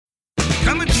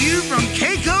Coming to you from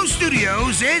Keiko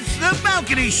Studios, it's The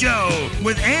Balcony Show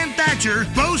with Ann Thatcher,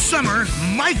 Bo Summer,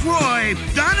 Mike Roy,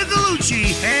 Donna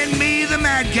Gallucci, and me, the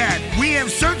Mad Cat. We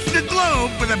have searched the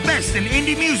globe for the best in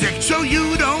indie music so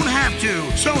you don't have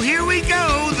to. So here we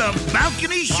go, The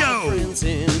Balcony Show. Friends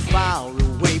in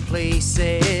faraway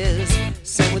places,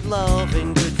 sent with love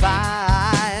and good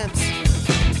vibes.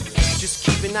 Just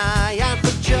keep an eye out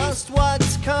for just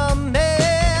what's coming.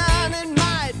 It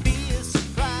might be a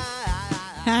surprise.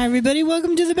 Hi, everybody.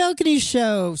 Welcome to The Balcony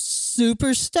Show.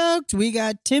 Super stoked. We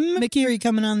got Tim McGeary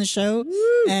coming on the show,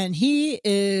 and he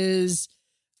is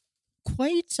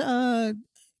quite a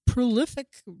prolific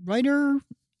writer.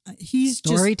 He's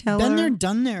just been there,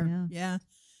 done there. Yeah.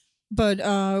 But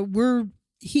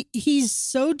he's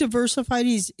so diversified.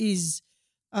 He's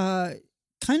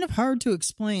kind of hard to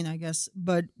explain, I guess.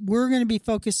 But we're going to be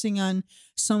focusing on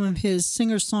some of his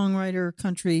singer-songwriter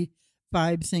country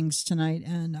vibe things tonight,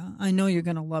 and I know you're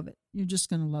going to love it. You're just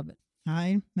going to love it.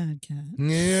 Hi, Mad Cat.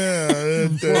 Yeah.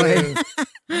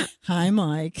 Hi,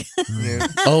 Mike. Yeah.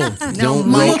 Oh, Now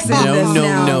Mike's in this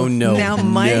now. No. Now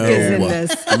Mike is in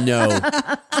this. No.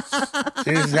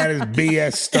 This is how his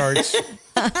BS starts.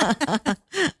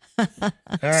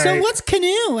 All So right. what's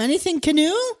canoe? Anything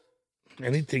canoe?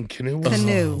 Anything canoe?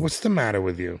 Canoe. What's the matter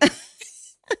with you?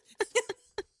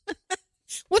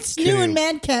 What's new in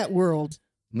Mad Cat world?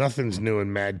 Nothing's new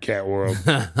in Mad Cat world.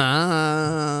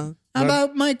 How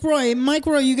about Mike Roy? Mike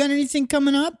Roy, you got anything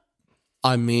coming up?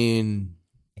 I mean,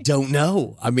 don't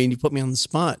know. I mean, you put me on the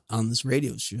spot on this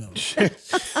radio show.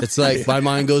 It's like my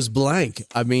mind goes blank.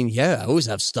 I mean, yeah, I always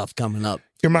have stuff coming up.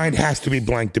 Your mind has to be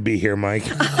blank to be here, Mike.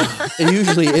 It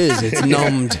usually is. It's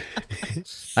numbed.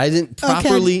 I didn't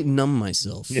properly numb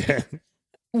myself. Yeah.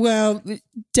 Well,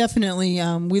 definitely.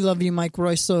 We love you, Mike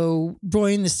Roy. So,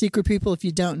 Roy and the Secret People, if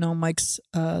you don't know, Mike's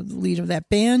the lead of that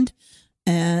band.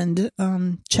 And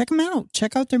check them out.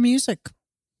 Check out their music.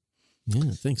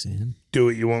 Yeah, thanks, Ann. Do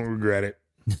it. You won't regret it.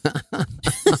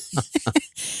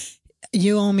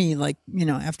 You owe me,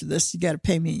 after this, you got to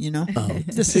pay me,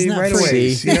 This is See, not right free.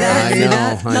 away. See? You know what I mean?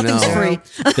 I know. Nothing's free.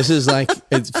 This is like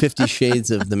it's 50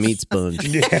 Shades of the Meat Sponge.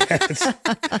 Yes.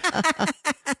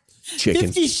 Chicken.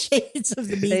 50 Shades of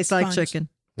the Meat Tastes like Sponge. chicken.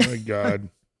 Oh, my God.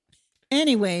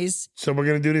 Anyways, So we're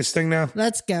going to do this thing now?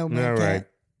 let's go, Mike. All right.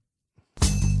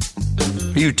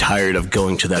 Are you tired of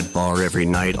going to that bar every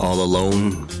night all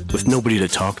alone with nobody to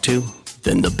talk to?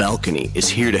 Then the balcony is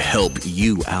here to help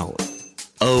you out.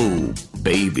 Oh,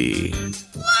 baby.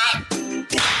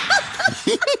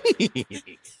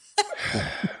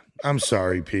 I'm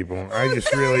sorry, people. I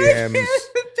just really am.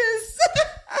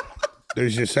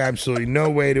 There's just absolutely no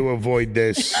way to avoid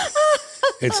this.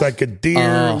 It's like a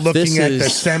deer looking at the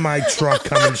semi-truck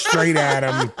coming straight at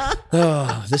him.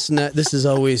 Oh, this is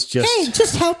always just. Hey,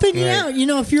 just helping you Right. out.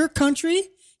 If you're country,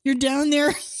 you're down there,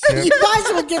 you might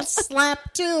as well get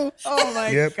slapped too. Oh my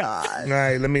Yep. God. All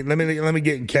right, let me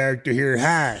get in character here.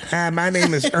 Hi, my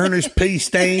name is Ernest P.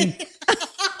 Stain,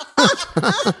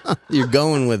 You're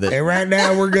going with it. and right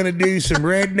now we're gonna do some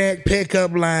redneck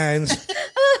pickup lines.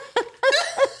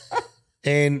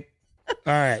 And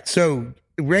all right, so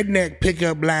redneck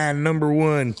pickup line number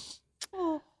 1,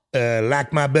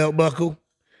 like my belt buckle,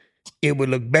 it would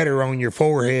look better on your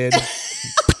forehead.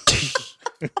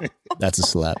 That's a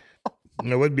slap.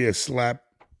 It would be a slap.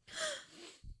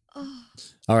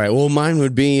 All right. Well, mine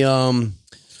would be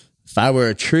if I were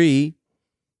a tree.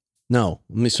 No,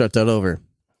 let me start that over.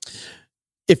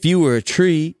 If you were a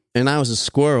tree and I was a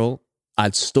squirrel,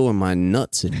 I'd store my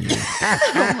nuts in you.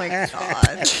 Oh my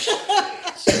God.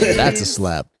 That's a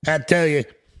slap. I tell you.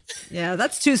 Yeah,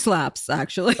 that's 2 slaps,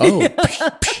 actually. Oh,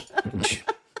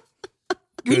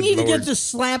 We Good need to Lord. get the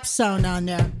slap sound on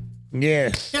there.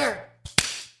 Yeah. There.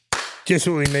 Just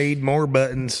what we need, more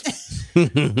buttons. All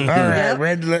right,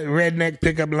 redneck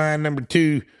pickup line number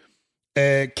 2.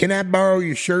 Can I borrow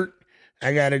your shirt?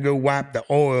 I got to go wipe the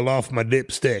oil off my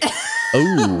dipstick.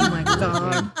 Oh oh. my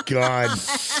God. God.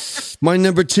 My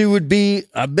number 2 would be,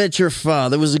 I bet your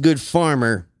father was a good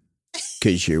farmer.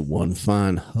 'Cause you're one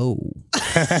fine hoe.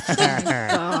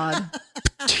 God.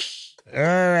 All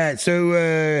right, so,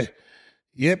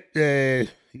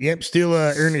 still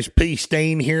Ernest P.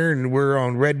 Stain here, and we're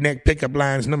on redneck pickup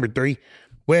lines number 3.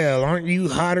 Well, aren't you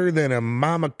hotter than a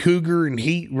mama cougar in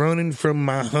heat running from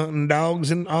my hunting dogs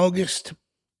in August?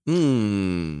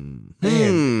 Man,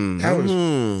 that was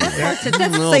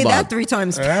Say that 3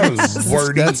 times that fast. was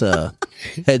wordy. That's a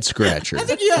head scratcher. I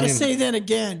think you ought to say that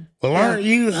again. Well, aren't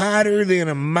you hotter than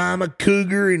a mama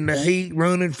cougar in the heat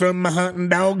running from my hunting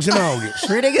dogs in August?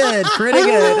 Pretty good. Pretty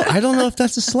good. I don't know if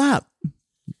that's a slap.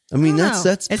 I mean, I don't that's know.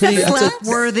 that's Is pretty. that That's slap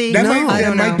worthy? That, No. might, I that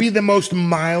don't might know. be the most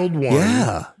mild one.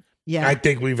 yeah. Yeah, I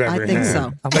think we've ever I think had.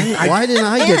 so. Why didn't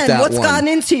I get And that what's one? gotten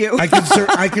into you? I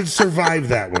could survive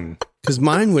that one. Because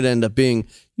mine would end up being,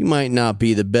 you might not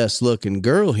be the best looking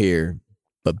girl here,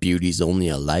 but beauty's only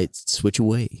a light switch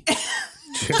away.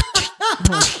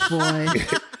 Oh boy.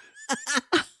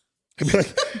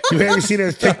 Like, you ever seen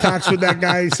those TikToks with that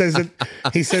guy?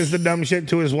 He says the dumb shit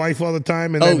to his wife all the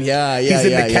time, and then he's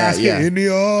in the casket in the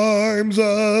arms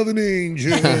of an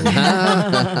angel.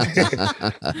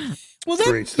 Well,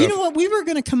 Great that stuff. you know what, we were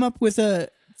going to come up with a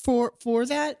for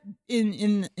that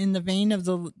in the vein of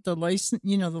the license,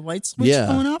 the light switch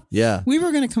going up. Yeah. We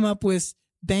were going to come up with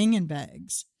banging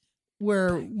bags,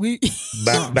 where we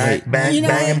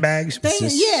Banging bags.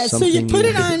 yeah. So you something put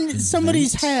it you on invent?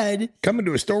 somebody's head. Coming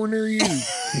to a store near you.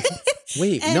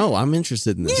 Wait, no, I'm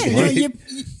interested in this. Yeah, What?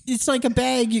 it's like a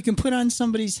bag you can put on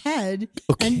somebody's head.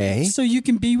 Okay. And so you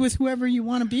can be with whoever you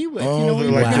want to be with. Oh, we're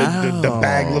like gonna- the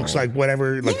bag looks like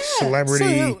whatever, like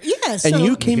celebrity. So And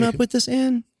you came up with this,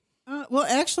 Ann? well,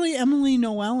 actually, Emily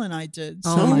Noel and I did.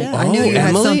 So, Oh my! yeah. I knew you had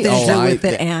Emily? something to Oh, do I- with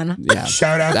it, Anne. Yeah.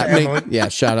 Shout out to Emily.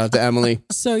 Shout out to Emily.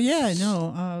 So yeah,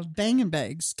 no, banging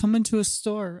bags come into a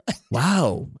store.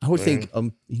 Wow. I would think,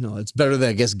 it's better that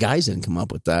I guess guys didn't come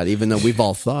up with that, even though we've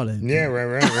all thought it. Yeah,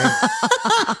 right.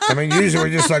 I mean, usually we're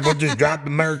just like, we'll just drop the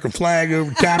American flag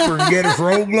over top her and get her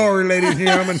for Old Glory, ladies and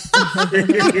gentlemen.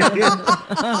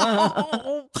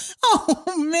 Oh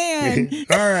man!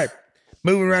 All right.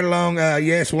 Moving right along.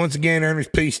 Yes, once again,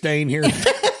 Ernest P. Stain here.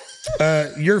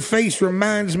 Your face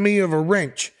reminds me of a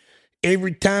wrench.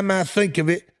 Every time I think of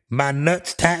it, my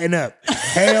nuts tighten up.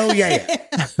 Hell yeah.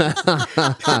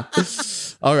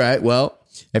 All right. Well,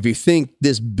 if you think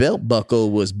this belt buckle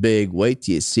was big, wait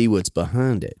till you see what's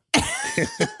behind it.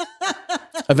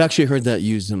 I've actually heard that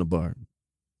used in a bar.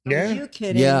 Are Yeah. you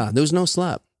kidding? Yeah, there was no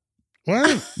slap.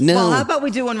 What? No. Well, how about we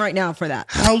do one right now for that?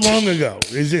 How long ago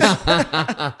is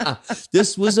this?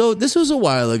 This was a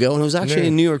while ago, and it was actually Yeah.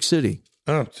 in New York City.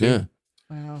 Oh, see. Yeah,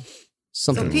 Wow. something.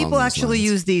 So along people those actually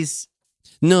lines. use these.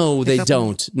 No, they Pickup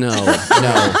don't. No,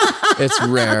 it's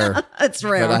rare. It's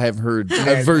rare. But I have heard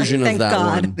a version of Thank that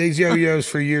God. one. These yo-yos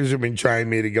for years have been trying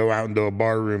me to go out into a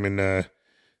bar room and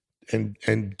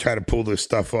try to pull this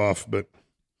stuff off, but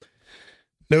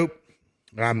nope.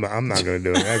 I'm not going to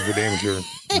do it. That's for damn sure.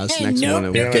 That's the next one.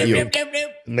 It Yeah, will get you. Nope, nope,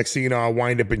 nope. Next thing you know, I'll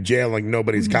wind up in jail like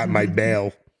nobody's got my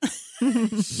bail.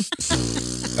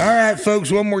 All right,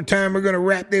 folks, one more time. We're going to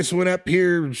wrap this one up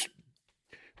here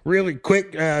really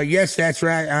quick. Yes, that's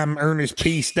right. I'm Ernest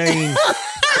P. Stain,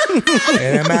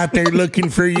 and I'm out there looking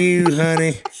for you,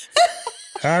 honey.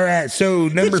 All right, so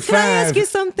number Can I ask 5. you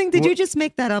something? Did you just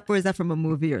make that up, or is that from a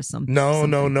movie or something? No.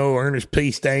 Ernest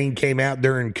P. Stain came out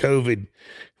during COVID.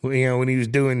 When he was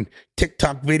doing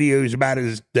TikTok videos about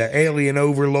the alien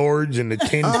overlords and the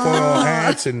tinfoil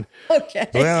hats, and Okay.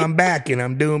 well, I'm back and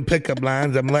I'm doing pickup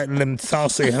lines. I'm letting them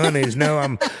saucy honeys know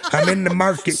I'm in the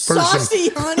market for Saucy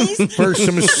honeys.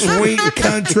 some sweet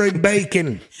country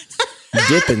bacon.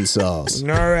 Dipping sauce. All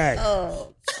right.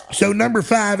 So number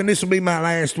 5, and this will be my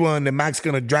last one. And Mike's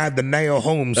going to drive the nail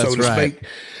home, so That's to right. speak.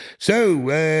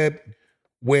 So,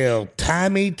 well, tie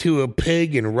me to a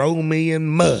pig and roll me in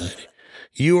mud.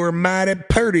 You are mighty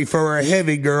purty for a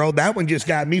heavy girl. That one just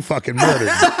got me fucking murdered.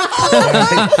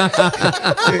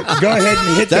 Go ahead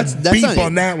and hit the beep not,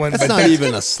 on that one. That's but not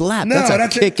even a slap. No,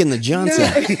 that's a kick in the Johnson.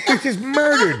 No, you're just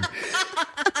murdered.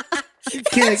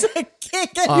 That's a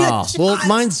kick in Oh, the well, shot.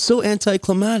 mine's so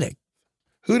anticlimactic.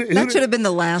 That should have been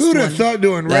the last Who'd one. have thought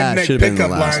doing That redneck should've been the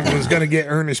pickup last lines one. was going to get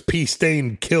Ernest P.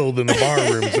 Stain killed in the bar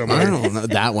room I somewhere? don't know.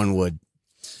 That one would.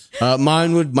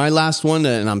 Mine would. My last one,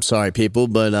 and I'm sorry, people,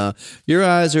 but your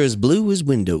eyes are as blue as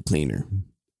window cleaner.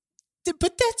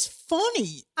 But that's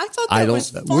funny. I thought that I don't. was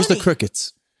funny. Where's the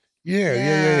crickets?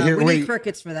 Yeah. Here, we wait. need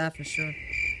crickets for that for sure.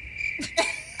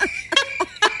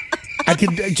 I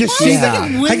could just see Yeah.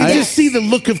 I could just see the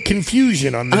look of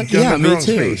confusion on the, on Yeah, the me girl's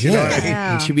too. face. You know Yeah. what I mean?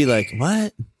 Yeah. And she'd be like,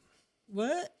 "What?"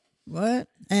 What?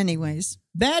 Anyways,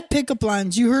 bad pickup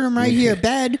lines. You heard them right here.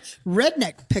 Bad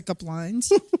redneck pickup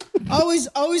lines. always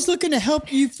looking to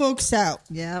help you folks out.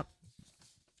 Yeah.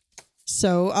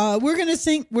 So we're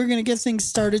gonna get things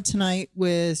started tonight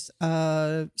with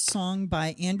a song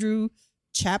by Andrew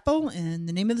Chappell, and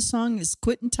the name of the song is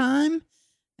 "Quitting Time."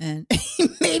 And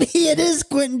maybe it is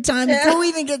quitting time before we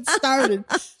even get started.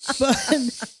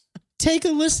 But take a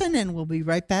listen, and we'll be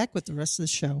right back with the rest of the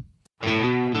show.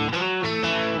 Climbing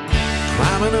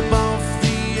up off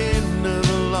the end of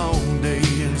a long day,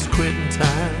 it's quitting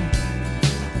time.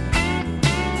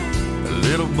 A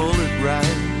little bullet ride,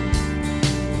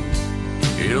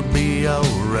 it'll be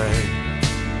alright.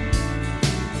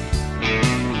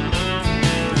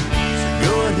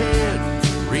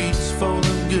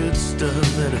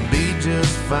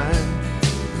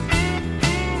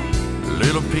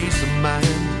 peace of mind.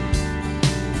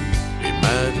 It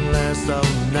might last all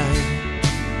night.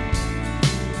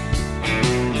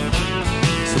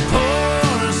 So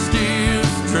pour a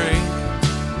stiff drink.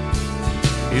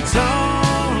 It's all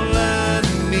I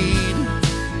need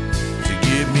to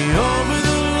get me over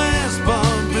the last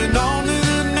bump and on to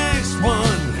the next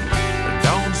one.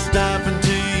 Don't stop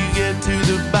until you get to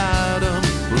the bottom.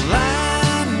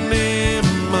 Line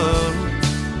them up.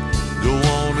 Go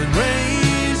on and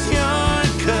raise your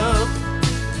cup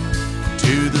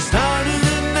to the start of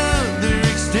another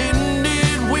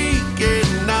extended weekend.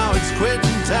 Now it's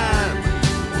quitting time.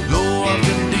 We'll go off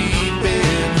the deep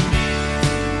end.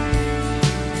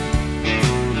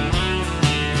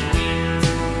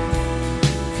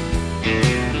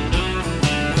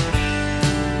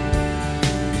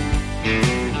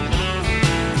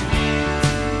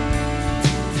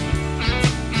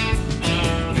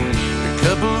 A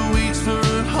couple of weeks for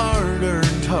a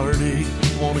hard-earned heartache.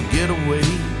 Wanna get away,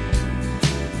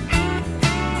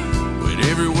 but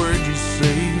every word you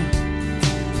say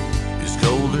is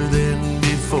colder than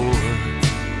before.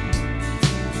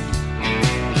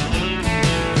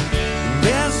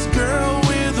 Best girl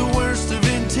with the worst of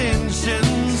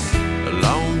intentions. A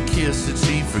long kiss that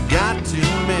she forgot to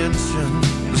mention.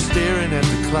 Staring at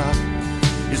the clock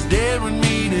is daring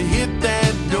me to hit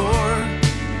that door.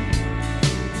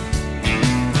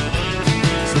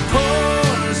 So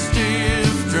pour a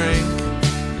stiff drink.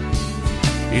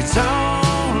 It's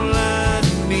all I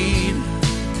need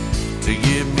to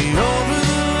get me over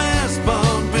the last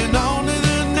bump and on to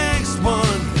the next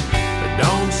one.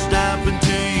 Don't stop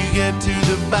until you get to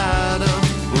the bottom.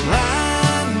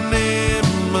 Line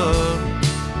them up.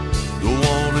 Go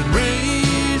on and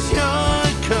raise your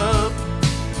cup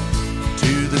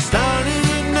to the start of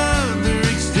another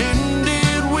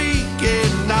extended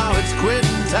weekend. Now it's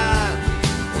quitting time.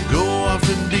 Go off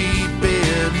the deep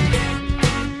end.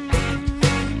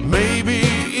 Maybe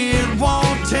it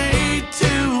won't take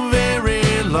too very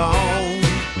long.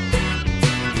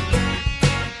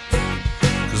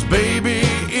 'Cause baby,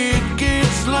 it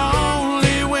gets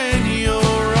lonely when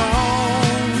you're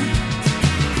wrong.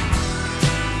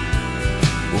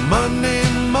 Well, Monday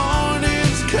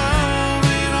morning's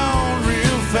coming on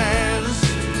real fast.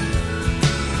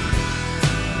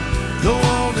 Go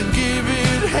on and give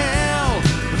it hell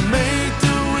and make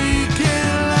the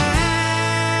weekend last.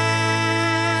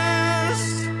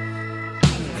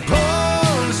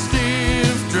 Pour a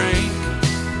stiff drink.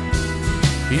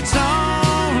 It's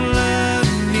all I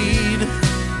need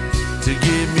to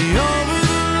get me over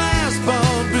the last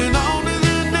bump and on to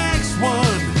the next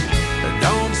one.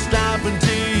 Don't stop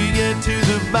until you get to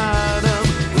the bottom.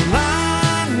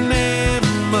 Line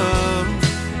them up.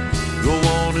 Go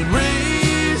on and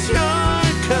raise your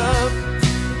cup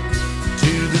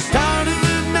to the start of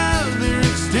another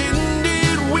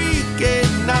extended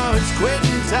weekend. Now it's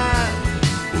quitting time.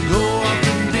 We'll go off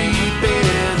the deep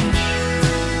end.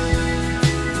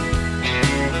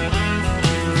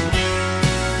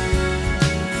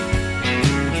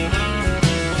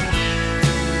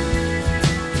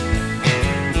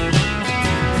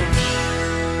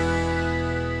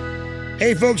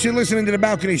 Hey, folks, you're listening to The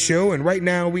Balcony Show, and right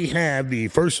now we have the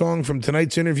first song from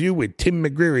tonight's interview with Tim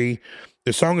McGeary.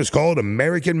 The song is called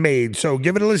American Made, so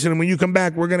give it a listen, and when you come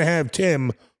back, we're going to have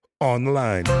Tim on the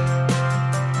line.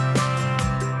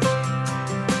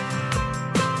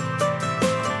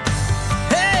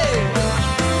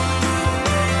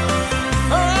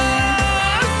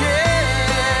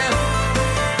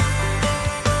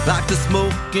 Like the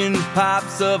smoking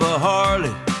pipes of a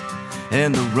Harley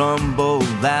and the rumble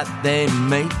that they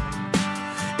make.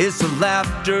 It's the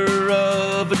laughter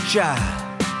of a child,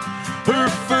 her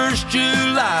first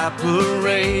July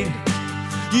parade.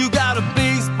 You got a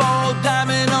baseball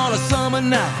diamond on a summer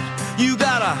night. You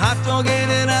got a hot dog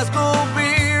and an ice cold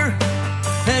beer.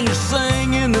 And you're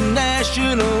singing the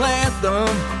national anthem,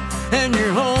 and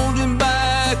you're holding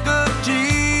back a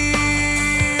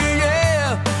tear.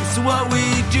 Yeah, it's what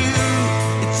we do,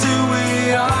 it's who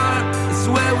we are, it's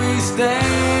where we stand.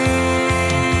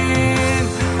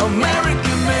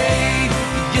 American made,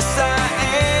 yes I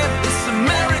am. It's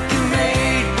American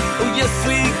made, oh yes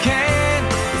we can.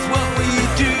 It's what we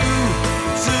do,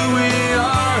 it's who we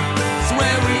are, it's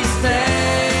where we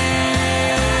stand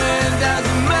as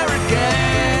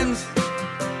Americans.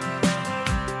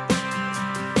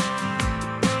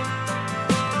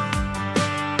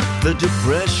 The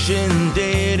Depression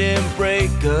didn't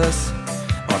break us,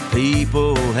 our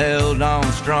people held on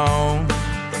strong.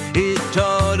 It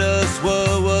taught us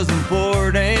what was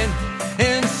important,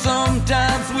 and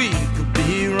sometimes we could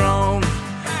be wrong.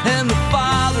 And the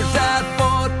fathers that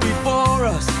fought before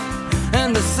us,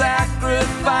 and the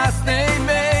sacrifice they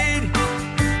made.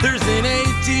 There's an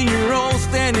 18-year-old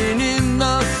standing in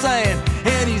the sand,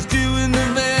 and he's doing the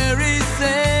very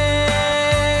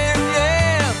same.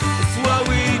 Yeah, it's what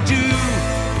we do,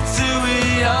 it's who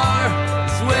we are,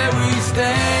 it's where we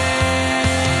stand.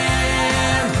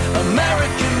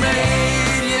 American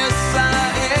made, yes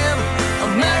I am.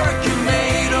 American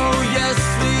made, oh yes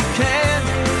we can.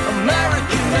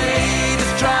 American made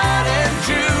is tried and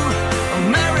true.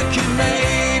 American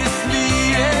made is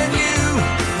me and you.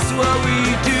 It's what we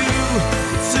do,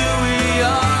 it's who we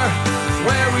are, it's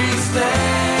where we stand.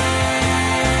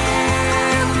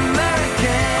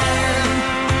 American.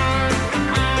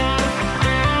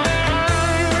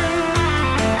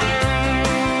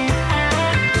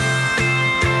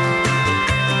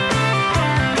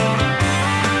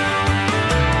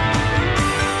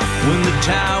 When the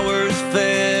towers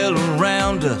fell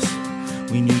around us,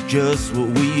 we knew just what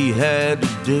we had to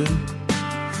do.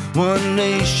 One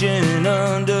nation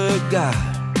under God,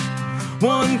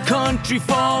 one country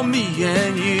for me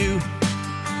and you.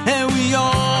 And we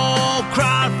all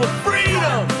cried for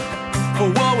freedom, for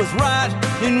what was right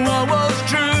and what was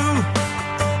true.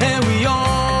 And we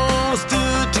all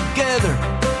stood together,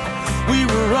 we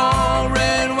were all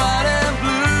red, white and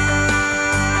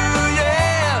blue.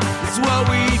 Yeah, it's what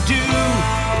we do,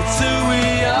 it's who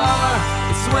we are,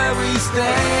 it's where we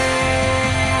stand.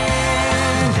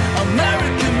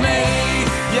 American made,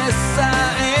 yes I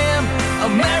am.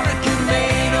 American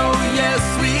made, oh yes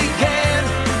we can.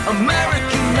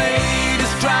 American made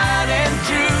is tried and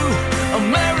true.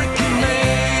 American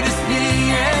made is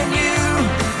me and you.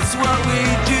 It's what we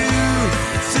do,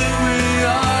 it's who we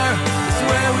are, it's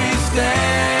where we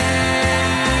stand.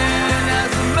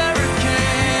 As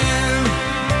American,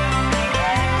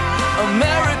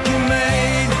 American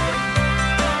made,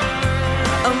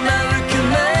 American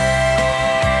made.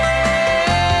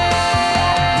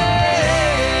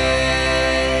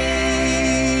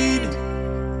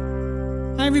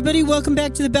 Hi, everybody. Welcome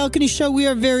back to the Balcony Show. We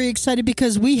are very excited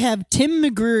because we have Tim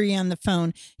McGeary on the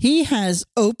phone. He has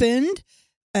opened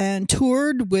and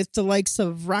toured with the likes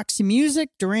of Roxy Music,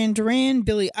 Duran Duran,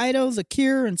 Billy Idol, The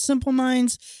Cure, and Simple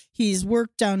Minds. He's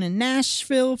worked down in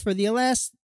Nashville for the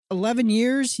last 11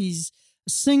 years. He's a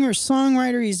singer,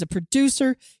 songwriter. He's a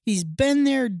producer. He's been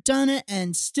there, done it,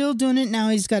 and still doing it. Now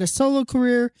he's got a solo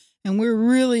career, and we're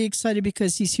really excited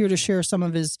because he's here to share some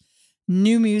of his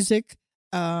new music.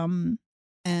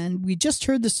 And we just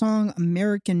heard the song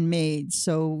American Made.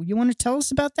 So you want to tell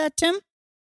us about that, Tim?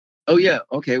 Oh, yeah.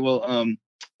 Okay. Well,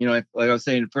 like I was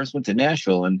saying, first went to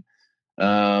Nashville and,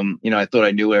 I thought I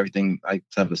knew everything. I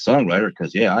was a songwriter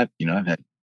because, I've had,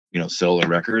 solo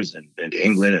records and been to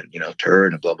England and,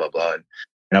 toured and blah, blah, blah. And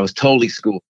I was totally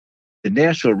schooled. The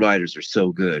Nashville writers are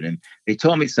so good. And they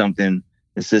told me something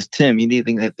that says, Tim, you need to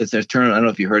think that it's a term. I don't know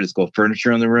if you heard, it's called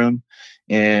Furniture in the Room.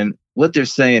 And what they're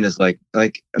saying is like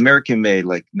American Made,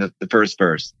 like the first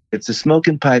verse. It's the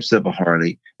smoking pipes of a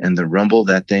Harley and the rumble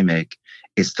that they make.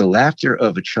 It's the laughter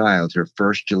of a child, her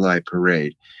first July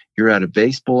parade. You're at a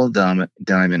baseball diamond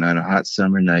on a hot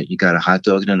summer night. You got a hot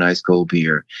dog and a nice cold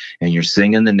beer, and you're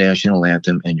singing the national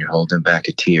anthem and you're holding back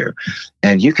a tear.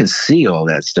 And you can see all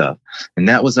that stuff. And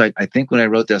that was like, I think when I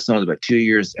wrote that song about 2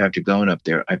 years after going up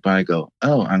there, I finally go,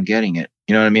 oh, I'm getting it.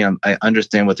 You know what I mean? I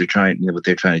understand what they're trying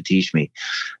to teach me,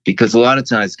 because a lot of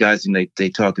times guys, they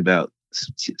talk about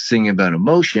singing about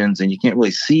emotions and you can't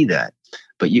really see that.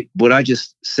 But what I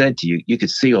just said to you, you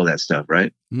could see all that stuff,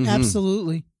 right? Mm-hmm.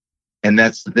 Absolutely. And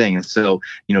that's the thing. And so,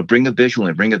 bring a visual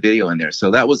and bring a video in there. So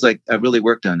that was like, I really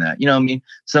worked on that.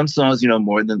 Some songs,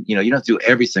 more than, you don't have to do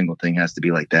every single thing has to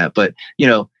be like that. But,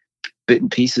 bit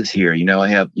and pieces here. I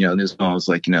have, there's songs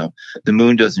like, the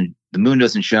moon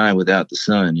doesn't shine without the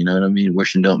sun. You know what I mean?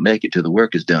 Wishing don't make it till the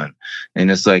work is done.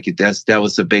 And it's like, that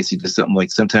was basically something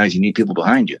like sometimes you need people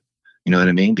behind you. You know what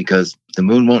I mean? Because the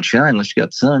moon won't shine unless you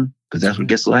got the sun, because that's what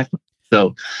gets life.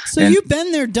 So you've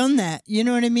been there, done that. You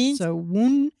know what I mean? So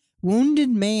Wounded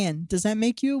Man. Does that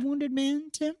make you a wounded man,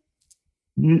 Tim?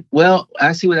 Well,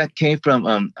 actually, where that came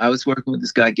from, I was working with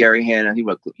this guy, Gary Hanna. He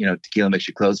wrote, Tequila Makes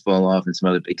Your Clothes Fall Off and some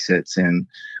other big hits. And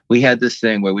we had this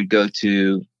thing where we'd go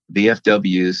to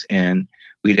VFWs and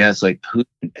we'd ask, like, who,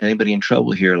 anybody in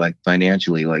trouble here, like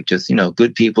financially, like just,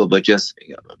 good people, but just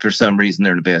for some reason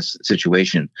they're in a bad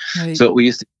situation. Right. So what we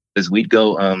used to do is we'd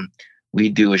go,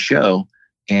 we'd do a show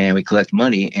and we collect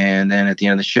money. And then at the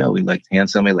end of the show, we'd like hand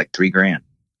somebody like $3,000.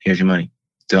 Here's your money.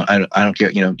 So I don't care.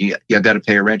 You got to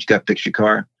pay a rent. You got to fix your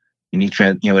car. You need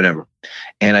whatever.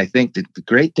 And I think that the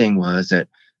great thing was that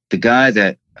the guy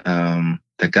that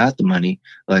got the money,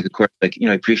 like, of course, like,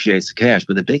 appreciates the cash.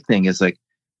 But the big thing is, like,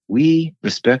 we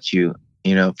respect you,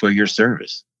 for your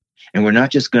service. and we're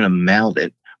not just going to mouth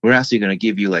it. We're actually going to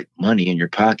give you like money in your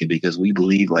pocket because we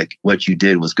believe like what you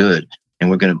did was good,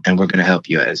 and we're gonna help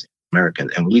you as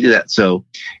Americans. And we did that. So,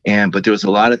 but there was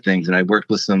a lot of things, and I worked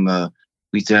with some.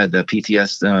 We had the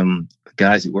PTS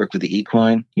guys that work with the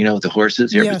equine, with the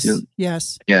horses. Yes.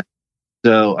 Yeah.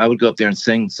 So I would go up there and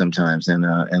sing sometimes, and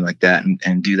like that,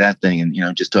 and do that thing,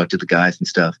 and just talk to the guys and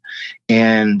stuff,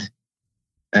 and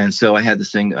so I had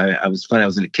this thing. I was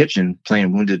in the kitchen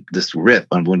playing this riff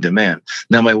on Wounded Man.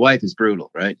 Now my wife is brutal,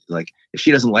 right? Like if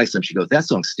she doesn't like something, she goes, "That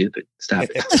song's stupid. Stop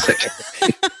it."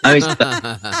 I mean,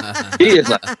 she is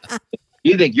like,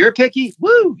 "You think you're picky?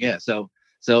 Woo, yeah." So,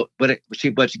 but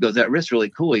she goes, "That riff's really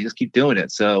cool. You just keep doing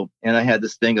it." So, and I had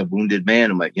this thing of Wounded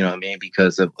Man. I'm like,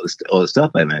 because of all the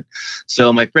stuff I meant.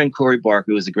 So my friend Corey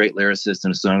Barker, who was a great lyricist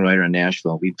and a songwriter in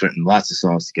Nashville, we've written lots of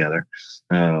songs together.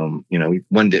 One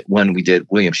we did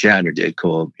William Shatner did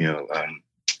called Love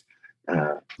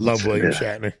William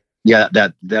Shatner. Yeah,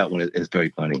 that one is very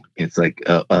funny. It's like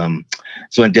so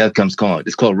when death comes calling,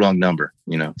 it's called Wrong Number,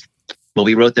 But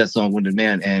we wrote that song Wounded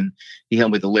Man, and he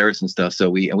helped with the lyrics and stuff. So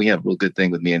we have a real good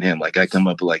thing with me and him. Like I come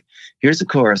up with like, here's the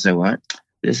chorus I want.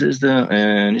 This is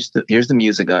here's the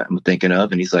music I'm thinking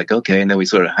of, and he's like, okay, and then we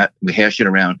sort of we hash it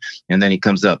around, and then he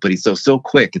comes up, but he's so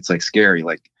quick, it's like scary,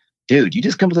 like. Dude, you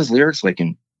just come with those lyrics like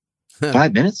in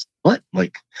 5 minutes? What?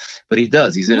 Like, but he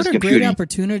does. He's in his computer. What a great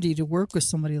opportunity to work with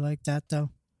somebody like that, though.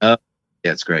 Yeah,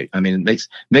 it's great. I mean, it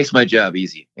makes my job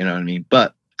easy. You know what I mean?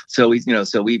 But so we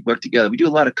work together. We do a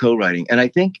lot of co-writing, and I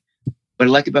think what I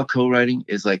like about co-writing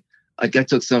is like I get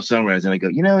to some songwriters and I go,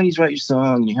 when you write your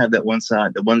song, and you have that one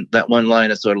side, that one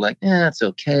line is sort of like, it's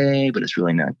okay, but it's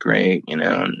really not great,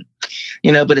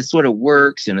 but it sort of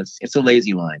works, and it's a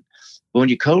lazy line. But when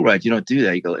you co-write, you don't do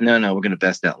that. You go, no, we're going to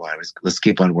best that line. Let's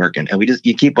keep on working. And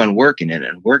you keep on working it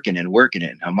and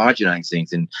homogenizing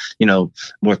things and,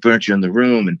 more furniture in the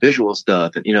room and visual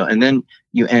stuff. And, and then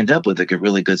you end up with like a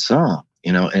really good song,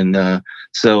 and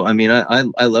so, I mean,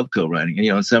 I love co-writing,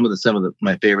 and, some of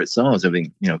my favorite songs have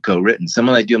been, co-written. Some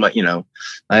of I do I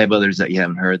have others that you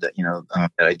haven't heard that,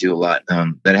 that I do a lot,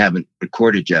 that I haven't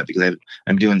recorded yet because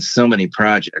I'm doing so many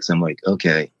projects. I'm like,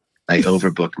 okay, I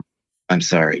overbook. I'm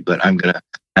sorry, but I'm going to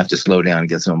have to slow down and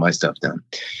get some of my stuff done.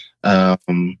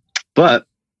 But,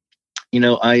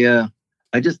 I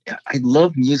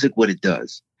love music, what it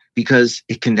does, because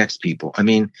it connects people. I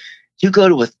mean, you go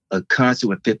to a concert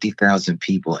with 50,000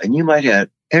 people and you might have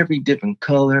every different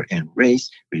color and race,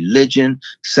 religion,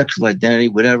 sexual identity,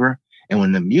 whatever. And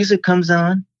when the music comes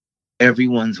on,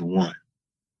 everyone's one.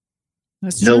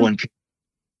 That's no true. one can.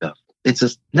 It's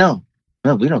just, no,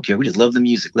 we don't care. We just love the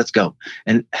music. Let's go.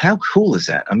 And how cool is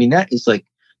that? I mean, that is like,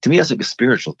 to me, that's like a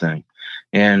spiritual thing.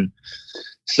 And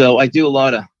so I do a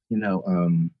lot of,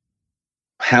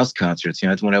 house concerts.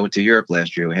 When I went to Europe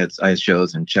last year, I had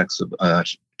shows in Czech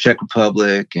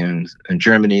Republic and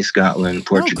Germany, Scotland,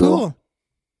 Portugal. Oh, cool.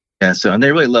 Yeah, and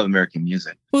they really love American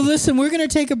music. Well, listen, we're going to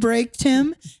take a break,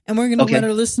 Tim, and we're going to let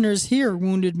our listeners hear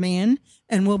Wounded Man,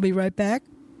 and we'll be right back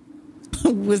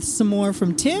with some more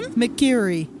from Tim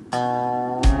McGeary.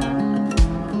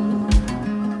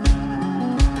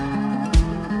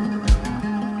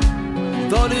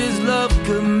 Thought his love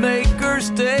could make her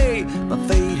stay, but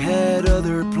fate had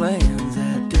other plans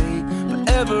that day. But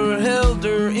ever held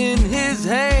her in his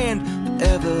hand, but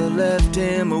ever left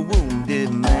him a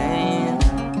wounded man.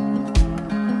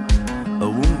 A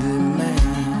wounded man.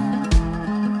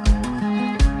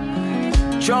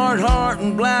 Charred heart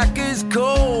and black as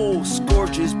coal,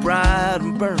 scorched his pride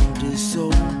and burned his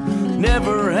soul.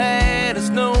 Never had a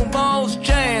snowball's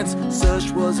chance,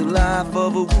 such was the life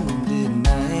of a wounded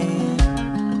man.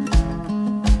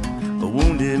 A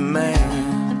wounded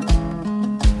man.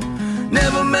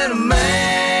 Never met a man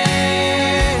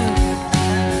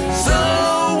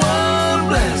so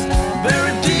unblessed,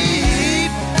 very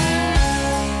deep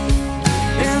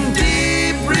in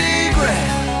deep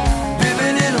regret,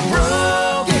 living in a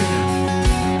broken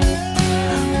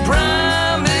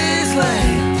promised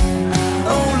land.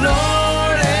 Oh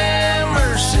Lord, have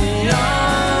mercy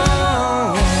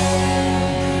on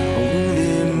a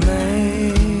wounded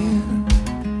man.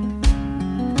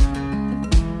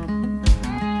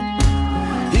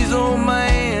 His old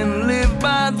man lived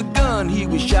by the gun. He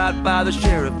was shot by the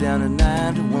sheriff down in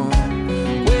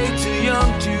 91. Way too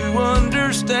young to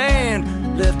understand.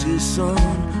 Left his son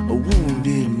a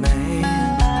wounded man.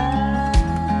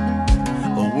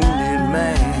 A wounded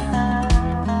man.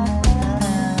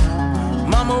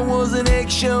 Mama was an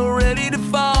eggshell ready to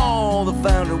fall. They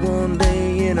found her one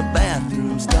day in a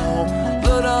bathroom stall.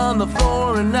 Blood on the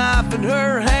floor, a knife in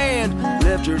her hand.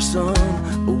 Left her son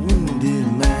a wounded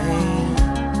man.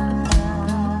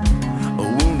 A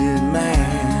wounded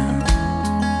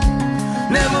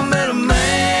Never met a man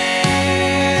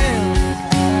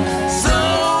so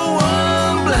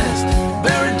unblessed,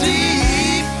 buried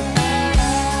deep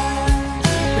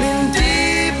in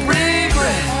deep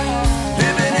regret,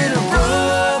 living in a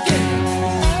broken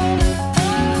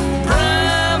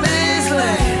promised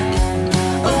land.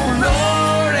 Oh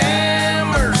Lord, have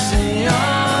mercy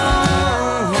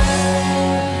on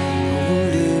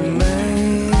wounded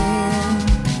man.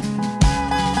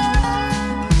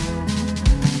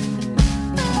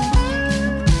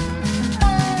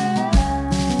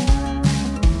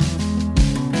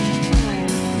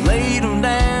 Laid him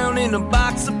down in a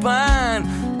box of pine.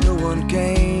 No one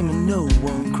came and no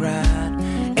one cried.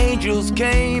 Angels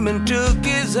came and took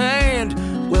his hand,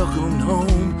 welcomed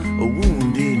home a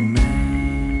wounded man.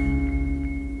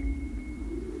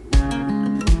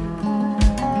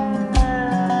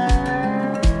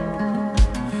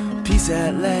 Peace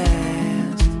at last.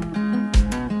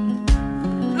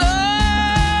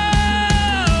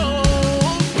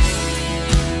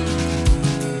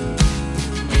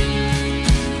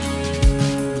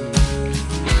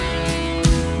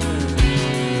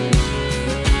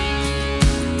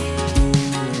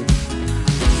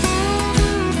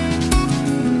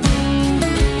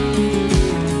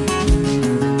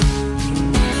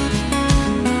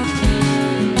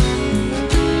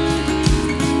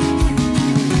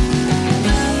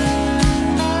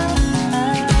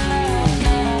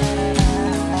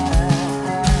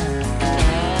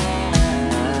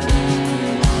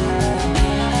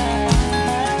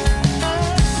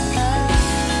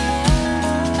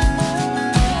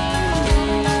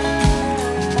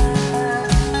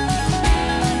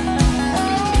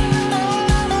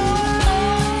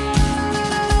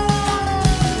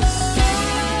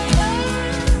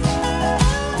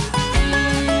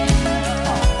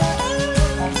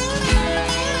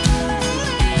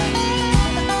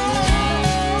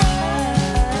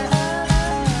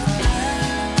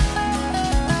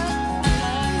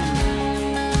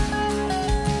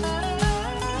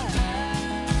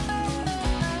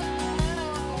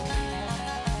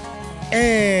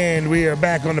 And we are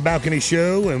back on the Balcony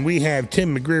Show, and we have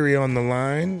Tim McGeary on the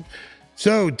line.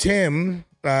 So, Tim,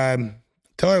 tell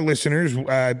our listeners,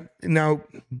 now,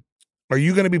 are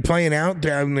you going to be playing out?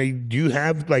 I mean, do you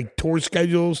have, like, tour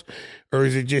schedules, or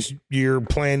is it just your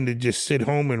plan to just sit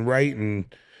home and write, and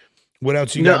what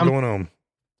else you got going on?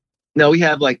 No, we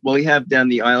have down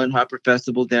the Island Hopper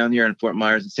Festival down here in Fort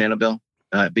Myers and Sanibel.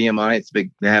 BMI, it's big.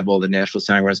 They have all the Nashville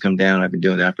songwriters come down. I've been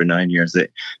doing that for 9 years.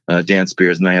 Dan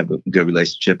Spears and I have a good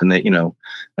relationship, and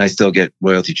I still get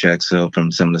royalty checks. So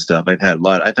from some of the stuff I've had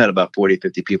about 40,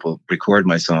 50 people record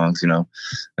my songs.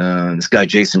 This guy,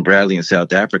 Jason Bradley in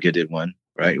South Africa did one,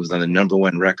 right? It was on the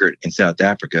 #1 record in South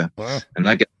Africa. Wow. And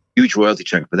I got a huge royalty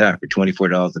check for that for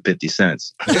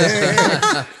 $24.50.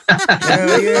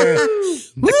 Hell yeah.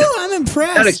 Woo, I'm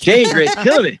impressed. That exchange rate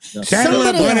killed me. No. Saddle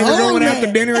up when we're going out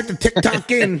to dinner at the TikTok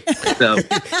Inn. So,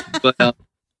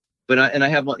 I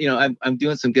have, I'm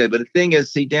doing some good. But the thing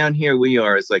is, see, down here we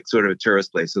are, it's like sort of a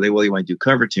tourist place. So they really want to do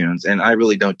cover tunes. And I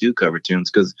really don't do cover tunes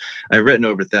because I've written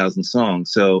over 1,000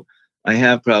 songs. So I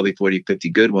have probably 40, 50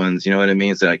 good ones, you know what I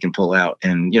mean, that I can pull out.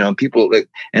 And, people,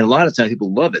 and a lot of times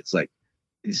people love it. It's like,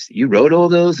 you wrote all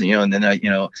those, and then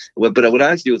but what I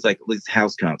like to do is like these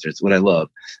house concerts, what I love.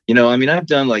 I've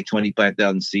done like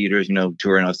 25,000 seaters,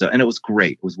 touring and stuff, and it was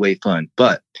great. It was way fun.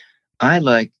 But I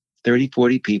like 30,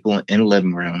 40 people in a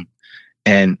living room,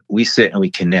 and we sit and we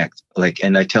connect,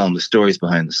 and I tell them the stories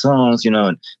behind the songs,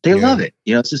 and they love it.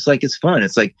 It's just like, it's fun.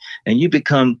 It's like, and you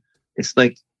become, it's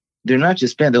like, they're not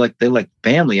just band, they're like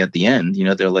family at the end,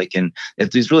 they're like, and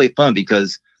it's really fun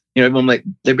because everyone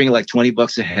they bring like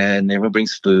 $20 a head, and everyone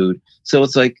brings food. So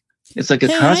it's like a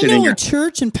concert. I know a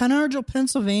church in Penargil,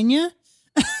 Pennsylvania.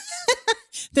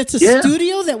 That's a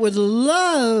studio that would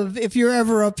love if you're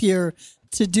ever up here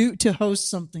to host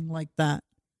something like that.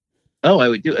 Oh, I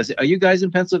would do. Are you guys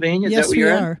in Pennsylvania? Is yes, that where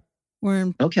you're we are. We're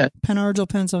in Penargil,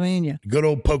 Pennsylvania. Good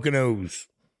old Poconos.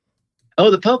 Oh,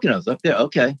 the Poconos up there.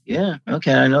 Okay, yeah,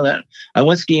 okay, I know that. I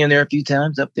went skiing there a few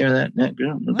times up there.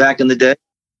 Back in the day.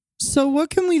 So what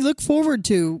can we look forward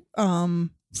to from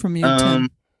you,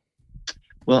 Tim?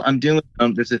 Well, I'm doing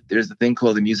there's a thing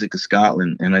called the Music of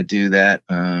Scotland, and I do that.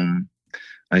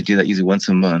 I do that usually once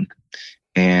a month,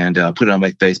 and put it on my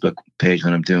Facebook page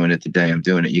when I'm doing it. The day I'm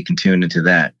doing it, you can tune into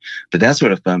that. But that's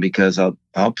sort of fun because I'll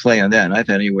play on that, and I've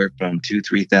had anywhere from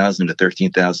 3,000 to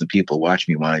 13,000 people watch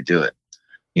me when I do it.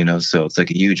 So it's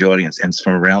like a huge audience, and it's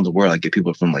from around the world. I get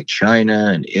people from like China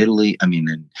and Italy,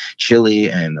 and Chile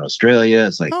and Australia.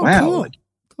 It's like, wow.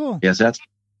 Cool. Yes, that's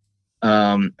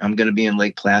I'm going to be in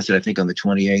Lake Placid, I think, on the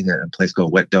 28th at a place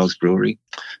called Wet Dogs Brewery.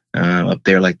 Up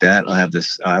there like that. I'll have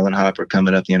this Island Hopper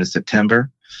coming up the end of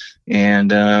September. And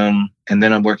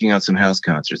then I'm working on some house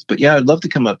concerts. But yeah, I'd love to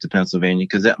come up to Pennsylvania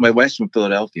because my wife's from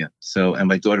Philadelphia. So, and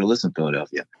my daughter lives in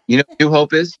Philadelphia. You know who New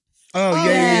Hope is? Oh,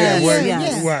 yeah.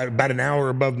 yes. We're about an hour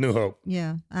above New Hope.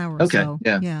 Yeah, hour. Okay, So.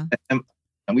 yeah. And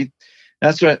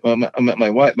that's right. My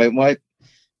wife,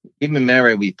 we've been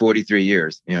married, 43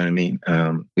 years. You know what I mean?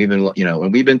 We've been,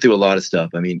 and we've been through a lot of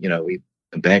stuff. I mean, we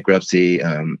bankruptcy.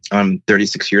 I'm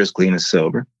 36 years clean and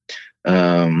sober.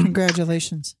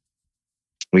 Congratulations.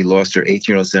 We lost our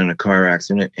 18-year-old son in a car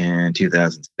accident in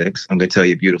 2006. I'm going to tell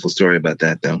you a beautiful story about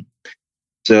that, though.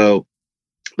 So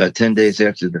about 10 days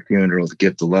after the funeral, the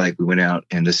gift of life, we went out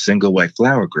and the single white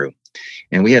flower grew.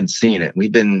 And we hadn't seen it.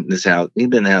 We've been in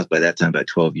the house by that time about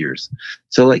 12 years.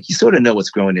 So like you sort of know what's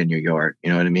growing in your yard, you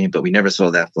know what I mean? But we never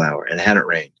saw that flower and it hadn't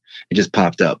rained. It just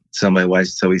popped up. So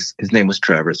his name was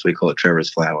Trevor, so we call it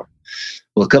Trevor's flower.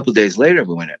 Well, a couple of days later,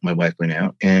 my wife went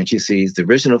out and she sees the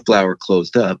original flower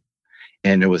closed up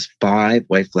and there was 5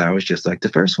 white flowers just like the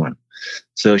first one.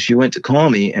 So she went to call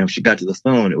me and when she got to the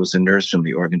phone, it was a nurse from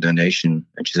the organ donation.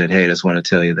 And she said, "Hey, I just want to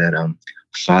tell you that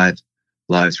 5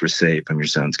 lives were saved from your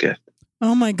son's gift."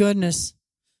 Oh my goodness.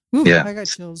 Ooh, yeah. I got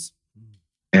chills.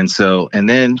 And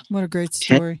then what a great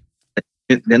story.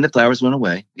 Then the flowers went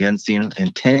away. We hadn't seen them.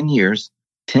 And 10 years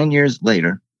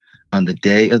later, on the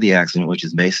day of the accident, which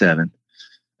is May 7th,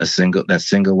 that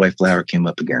single white flower came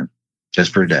up again,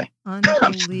 just for a day.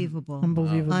 Unbelievable.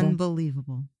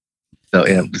 So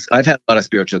yeah, I've had a lot of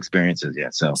spiritual experiences. Yeah.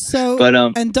 So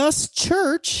and thus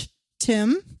church,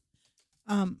 Tim,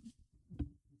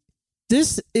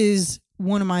 this is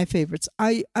one of my favorites.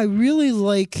 I really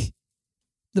like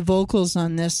the vocals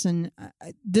on this, and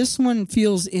this one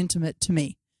feels intimate to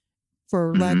me,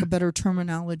 for lack of better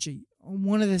terminology.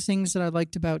 One of the things that I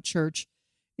liked about church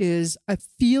is I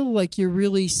feel like you're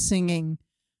really singing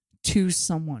to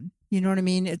someone. You know what I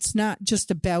mean? It's not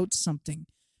just about something.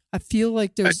 I feel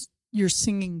like you're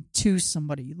singing to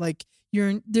somebody. Like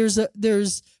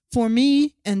there's for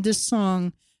me and this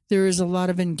song, there is a lot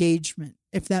of engagement,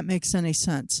 if that makes any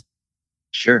sense.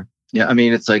 Sure. Yeah. I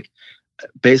mean, it's like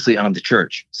basically on the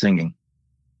church singing.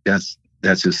 That's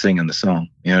who's singing the song.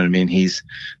 You know what I mean?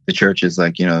 The church is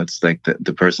like, it's like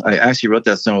the person. I actually wrote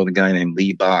that song with a guy named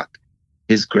Lee Bach.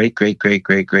 His great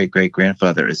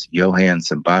grandfather is Johann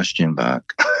Sebastian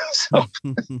Bach. So,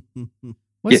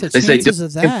 what's the chances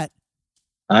of that?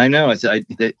 I know.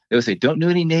 They would say, "Don't do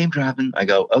any name dropping." I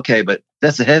go, "Okay, but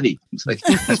that's a heavy." It's like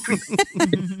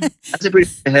that's a pretty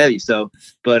heavy. So,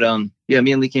 but me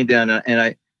and Lee came down, and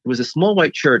it was a small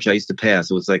white church I used to pass.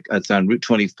 It was like it's on Route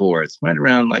 24. It's right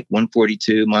around like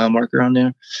 142 mile marker on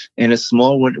there, and a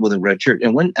small one with a red church.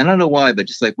 And I don't know why, but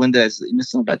just like one day, I said,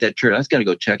 something about that church. I was gonna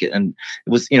go check it, and it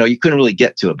was you couldn't really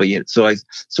get to it, but so I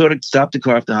sort of stopped the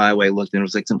car off the highway, looked, and it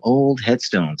was like some old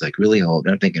headstones, like really old.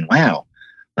 And I'm thinking, wow,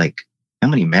 like how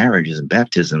many marriages and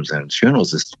baptisms and funerals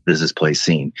does this place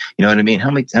seen? You know what I mean? How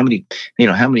many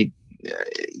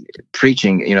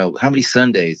preaching, how many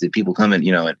Sundays did people come in,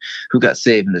 and who got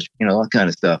saved and this, all that kind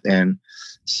of stuff. And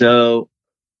so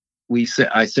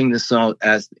I sing this song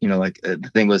as, the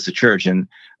thing was the church. And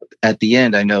at the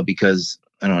end, I know, because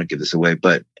I don't want to give this away,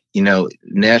 but,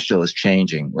 Nashville is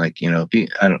changing. Like,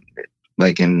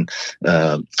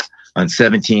 on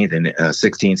 17th and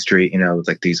 16th Street, it's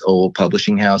like these old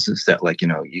publishing houses that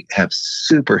you have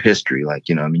super history. Like,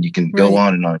 you can go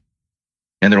on and on.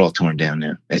 And they're all torn down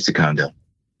now. It's a condo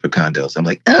for condos. I'm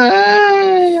like,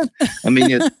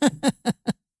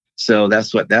 so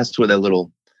that's where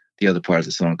the other part of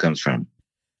the song comes from.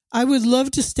 I would love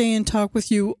to stay and talk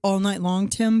with you all night long,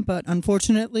 Tim, but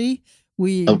unfortunately,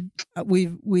 I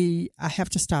have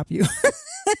to stop you.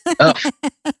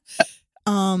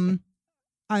 I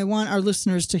want our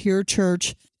listeners to hear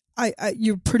church.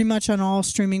 You're pretty much on all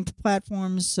streaming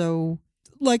platforms, so.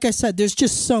 Like I said, there's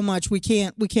just so much we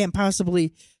can't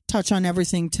possibly touch on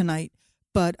everything tonight.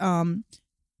 But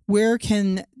where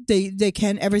can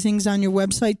everything's on your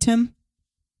website, Tim?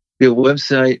 The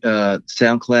website,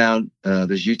 SoundCloud.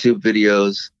 There's YouTube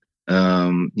videos.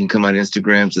 You can come on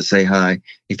Instagram to say hi.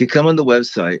 If you come on the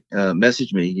website,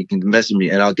 message me. You can message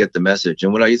me, and I'll get the message.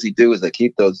 And what I usually do is I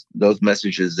keep those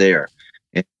messages there,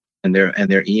 and their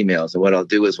emails. And what I'll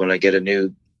do is when I get a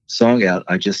new song out,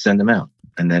 I just send them out.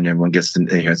 And then everyone gets to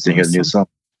hear the new song.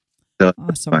 So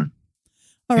awesome. Fun.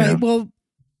 All right. Well,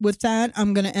 with that,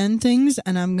 I'm going to end things,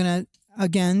 and I'm going to,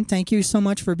 again, thank you so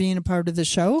much for being a part of the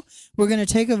show. We're going to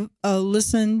take a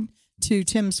listen to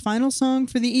Tim's final song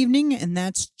for the evening, and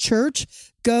that's Church.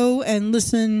 Go and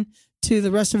listen to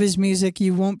the rest of his music.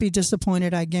 You won't be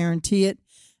disappointed. I guarantee it.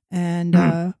 And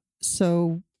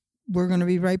so we're going to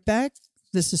be right back.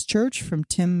 This is Church from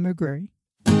Tim McGeary.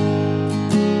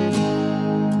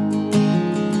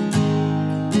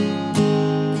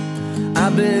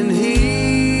 I've been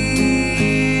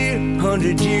here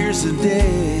 100 years a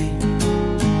day.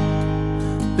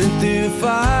 Been through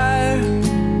fire,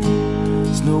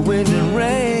 snow, wind, and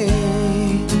rain.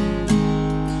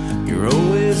 You're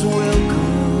always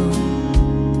welcome,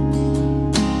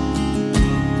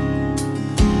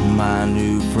 my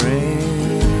new friend.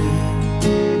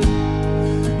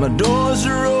 My doors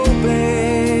are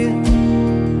open,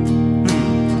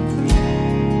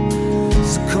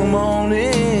 so come on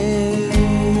in.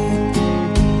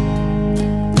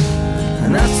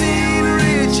 And I've seen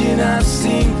rich and I've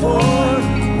seen poor,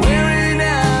 wearing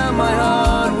out my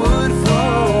hardwood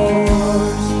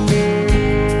floors.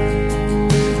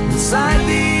 Inside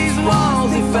these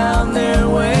walls they found their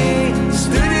way,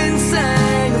 stood and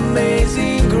sang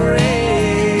Amazing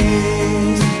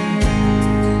Grace.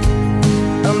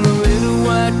 I'm the little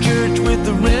white church with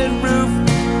the red roof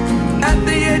at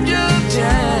the edge of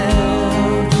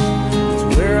town. It's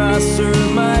where I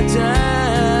serve my time,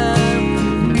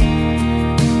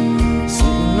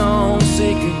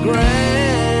 sacred ground.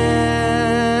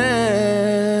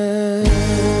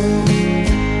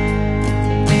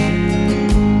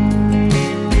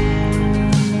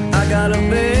 I got a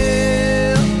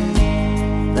bell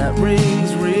that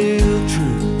rings real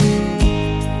true,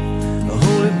 a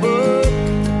holy book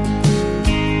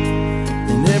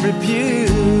in every pew,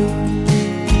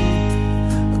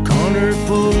 a corner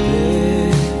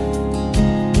pulpit,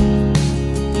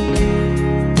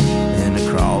 and a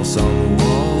cross on the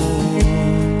wall.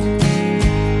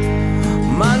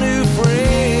 My new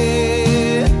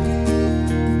friend,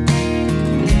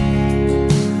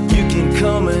 you can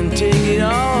come and take it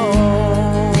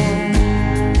on.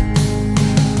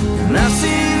 And I've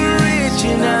seen rich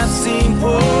and I've seen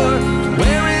poor,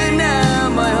 wearing out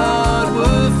my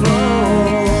hardwood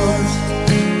floors.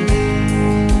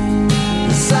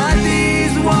 Inside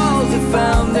these walls they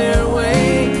found their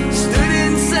way, stood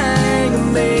and sang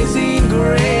Amazing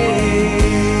Grace.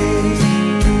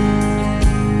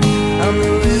 I'm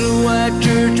the little white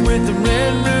church with the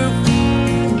red roof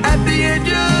at the edge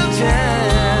of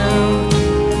town.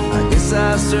 I guess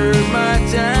I serve my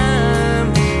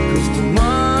time, 'cause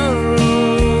tomorrow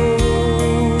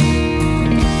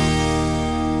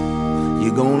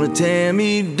you're gonna tear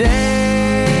me down.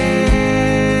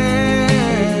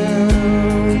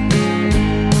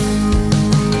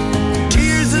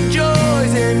 Tears of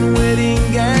joys and wedding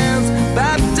gowns,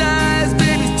 baptized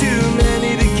babies too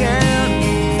many to count,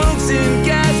 folks in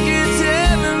caskets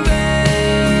heaven bound.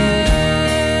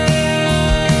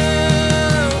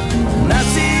 And I've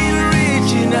seen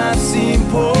rich and I've seen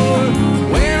poor,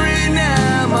 wearing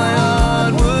out my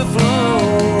hardwood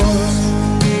floors.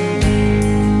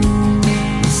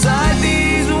 Inside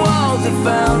these walls they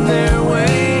found their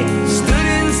way, stood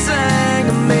and sang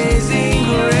Amazing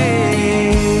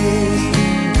Grace.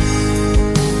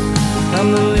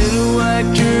 I'm the little white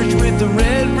church with the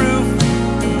red roof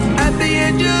at the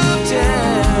edge of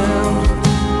town.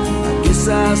 I guess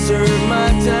I serve my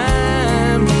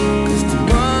time, 'cause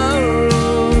tomorrow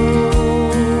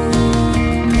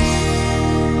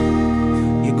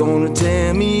you're gonna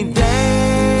tear me down.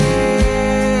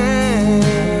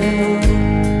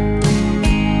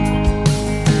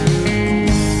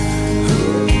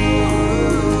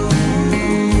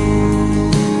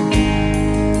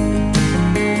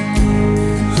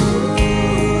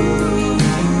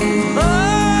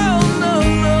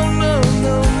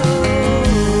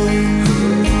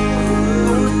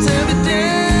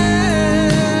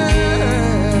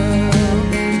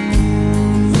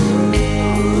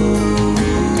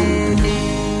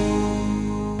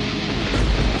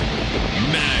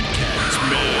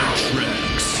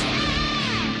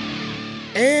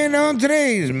 And on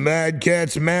today's Mad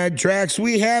Cats Mad Tracks,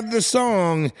 we have the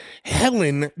song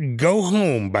Helen Go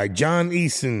Home by John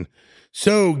Eason.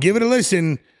 So give it a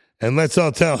listen, and let's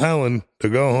all tell Helen to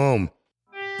go home.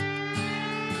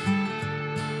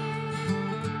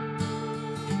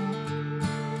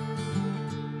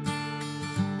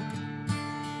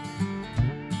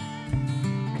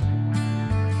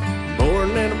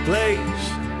 Born in a place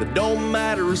that don't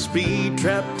matter a speed,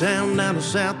 trapped down to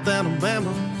South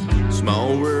Alabama.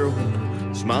 Small world,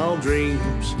 small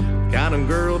dreams, kind of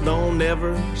girl don't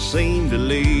ever seem to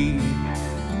leave.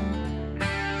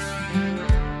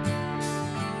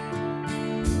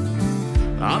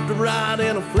 Off to ride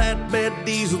in a flatbed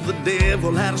diesel, the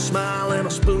devil had a smile and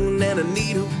a spoon and a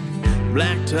needle.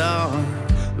 Black tar,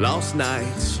 Lost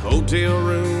nights, hotel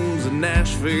rooms, and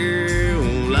Nashville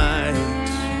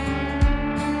lights.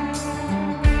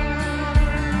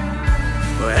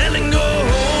 And then go home.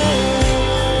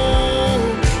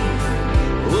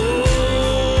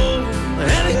 Oh,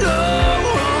 and then go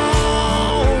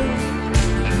home.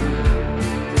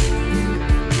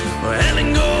 And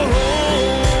then go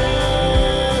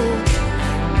home.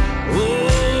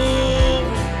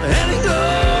 Oh, and then go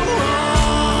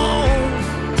home.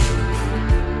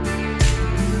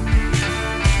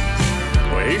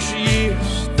 Well, here she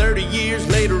is, 30 years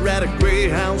later at a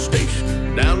Greyhound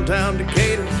station, downtown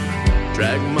Decatur.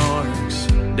 Drag marks,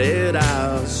 dead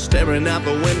eyes, staring out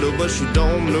the window, but she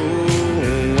don't know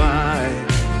why.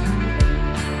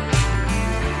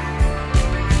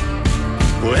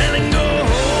 Well, and go home.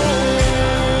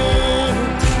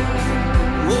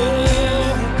 Oh,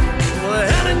 well,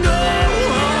 and go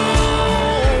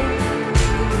home.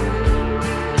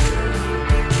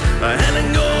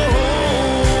 And go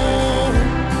home.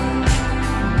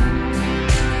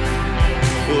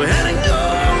 Well, and go home.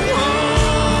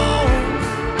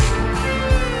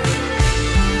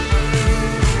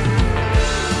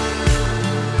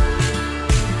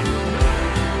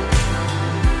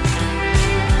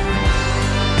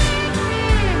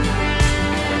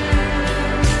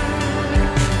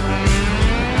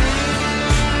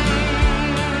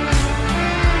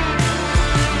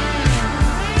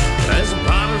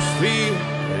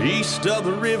 East of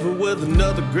the river with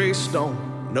another gray stone.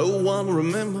 No one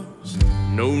remembers,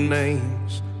 no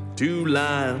names, 2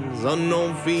 lines,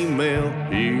 unknown female,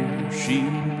 here she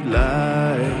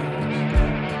lies.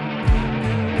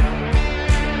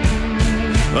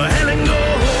 And then go home.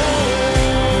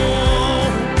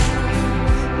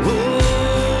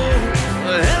 Oh,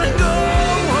 and then go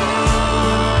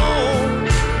home.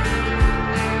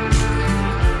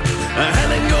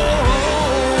 And then go home.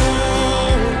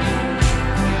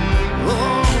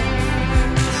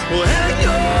 Well, and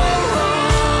go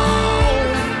home.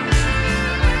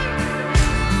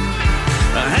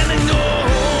 And then go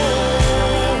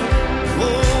home.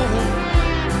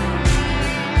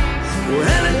 Well,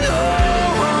 and then go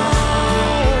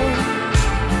home.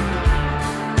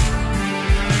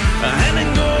 And then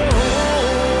go home.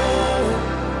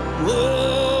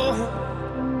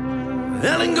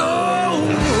 And then go home.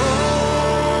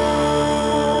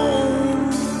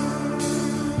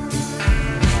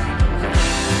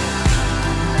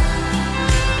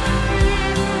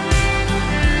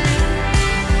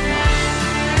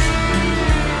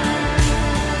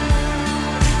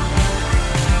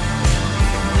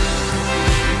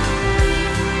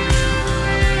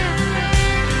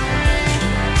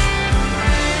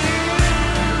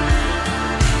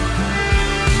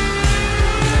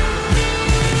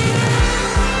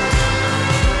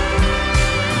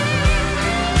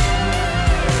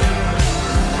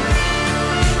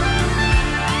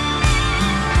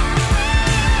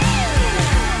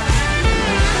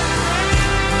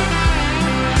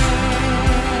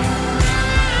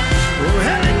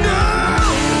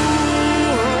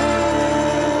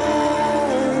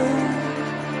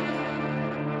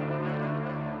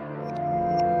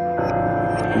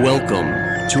 Welcome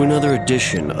to another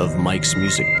edition of Mike's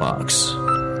Music Box.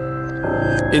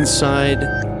 Inside,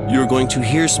 you're going to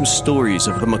hear some stories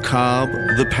of the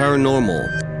macabre, the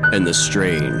paranormal, and the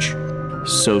strange.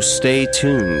 So stay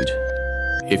tuned,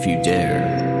 if you dare.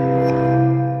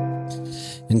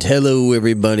 And hello,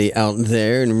 everybody out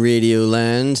there in Radio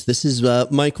Land. This is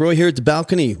Mike Roy here at the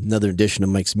balcony. Another edition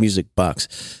of Mike's Music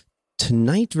Box.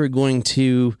 Tonight, we're going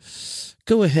to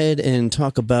go ahead and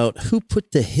talk about who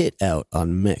put the hit out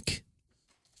on Mick.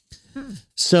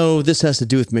 So this has to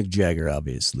do with Mick Jagger,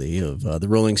 obviously, of the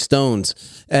Rolling Stones.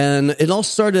 And it all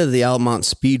started at the Altamont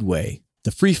Speedway, the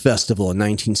Free Festival in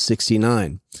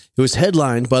 1969. It was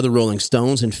headlined by the Rolling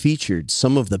Stones and featured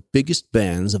some of the biggest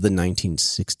bands of the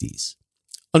 1960s.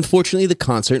 Unfortunately, the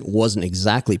concert wasn't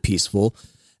exactly peaceful.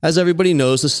 As everybody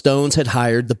knows, the Stones had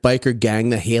hired the biker gang,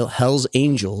 the Hells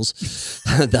Angels,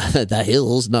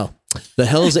 the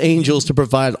Hells Angels to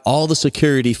provide all the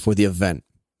security for the event.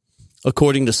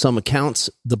 According to some accounts,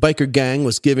 the biker gang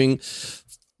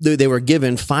they were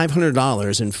given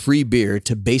 $500 in free beer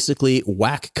to basically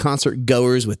whack concert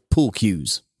goers with pool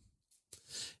cues.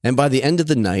 And by the end of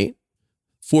the night,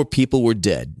 4 people were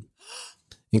dead,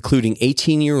 including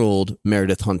 18-year-old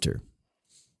Meredith Hunter.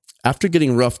 After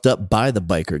getting roughed up by the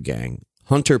biker gang,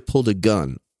 Hunter pulled a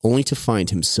gun only to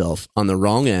find himself on the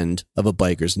wrong end of a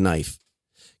biker's knife.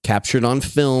 Captured on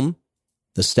film,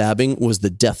 the stabbing was the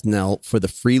death knell for the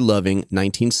free-loving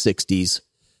 1960s.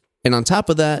 And on top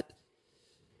of that,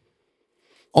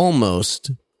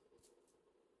 almost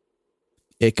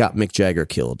it got Mick Jagger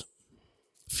killed.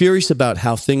 Furious about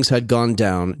how things had gone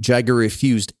down, Jagger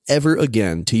refused ever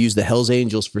again to use the Hells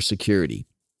Angels for security.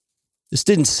 This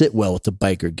didn't sit well with the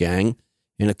biker gang,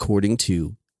 and according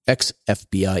to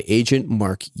ex-FBI agent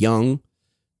Mark Young,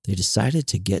 they decided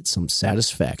to get some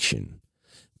satisfaction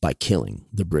by killing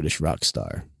the British rock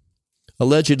star.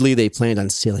 Allegedly, they planned on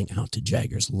sailing out to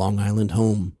Jagger's Long Island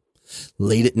home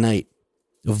late at night,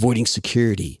 avoiding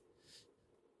security,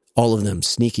 all of them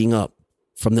sneaking up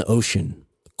from the ocean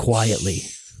quietly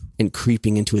and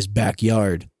creeping into his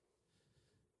backyard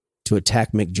to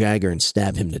attack Mick Jagger and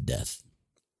stab him to death.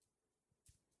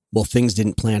 Well, things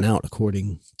didn't plan out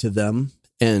according to them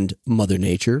and Mother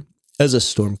Nature, as a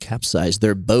storm capsized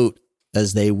their boat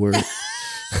as they were...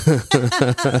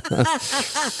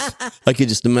 I could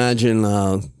just imagine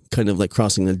kind of like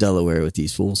crossing the Delaware with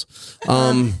these fools.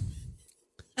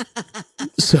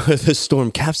 So the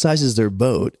storm capsizes their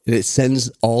boat and it sends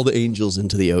all the angels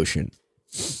into the ocean.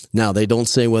 Now, they don't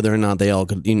say whether or not they all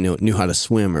could, knew how to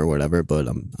swim or whatever, but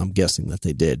I'm guessing that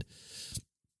they did.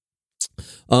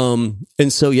 And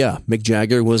so, yeah, Mick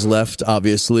Jagger was left,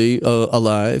 obviously,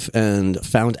 alive and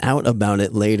found out about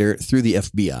it later through the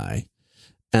FBI.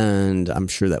 And I'm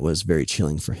sure that was very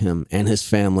chilling for him and his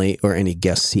family or any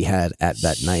guests he had at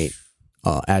that night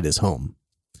at his home.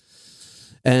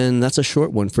 And that's a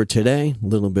short one for today. A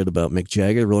little bit about Mick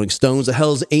Jagger, Rolling Stones, the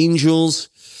Hells Angels.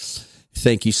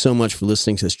 Thank you so much for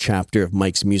listening to this chapter of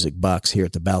Mike's Music Box here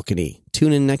at the Balcony.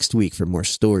 Tune in next week for more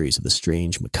stories of the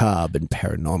strange, macabre, and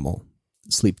paranormal.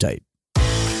 Sleep tight.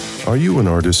 Are you an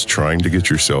artist trying to get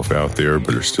yourself out there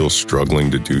but are still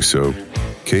struggling to do so?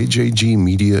 KJG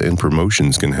Media and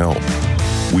Promotions can help.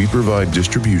 We provide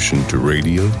distribution to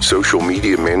radio, social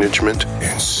media management,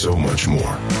 and so much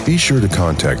more. Be sure to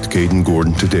contact Caden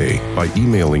Gordon today by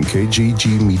emailing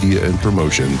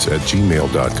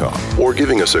kggmediaandpromotions@gmail.com or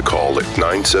giving us a call at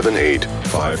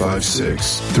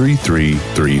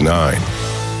 978-556-3339.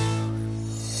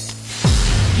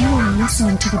 You are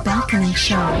listening to The Balcony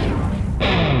Show.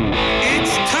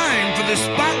 It's time for the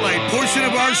spotlight portion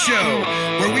of our show,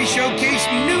 where we showcase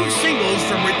new singles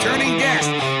from returning guests.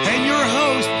 And your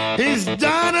host is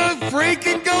Donna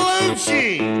freaking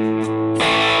Gallucci.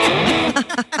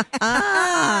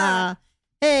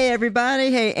 Hey,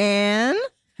 everybody. Hey, Ann.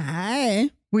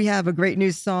 Hi. We have a great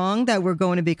new song that we're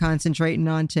going to be concentrating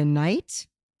on tonight.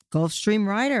 Gulfstream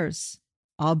Riders.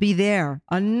 I'll Be There.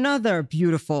 Another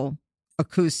beautiful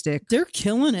acoustic. They're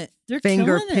killing it. They're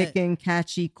finger-picking,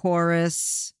 catchy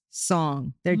chorus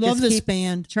song. They Love just this keep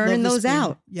band. turning Love those this band.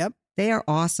 out. Yep. They are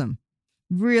awesome.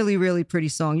 Really, really pretty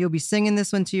song. You'll be singing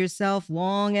this one to yourself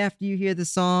long after you hear the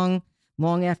song,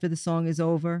 long after the song is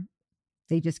over.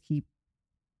 They just keep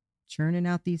churning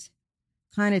out these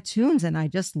kind of tunes, and I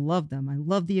just love them. I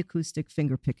love the acoustic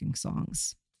finger-picking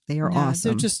songs. They are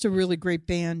awesome. They're just a really great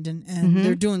band, and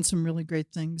they're doing some really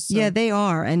great things. So. Yeah, they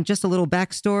are. And just a little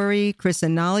backstory, Chris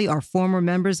and Nolly are former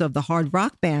members of the hard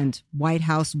rock band White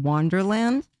House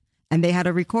Wonderland, and they had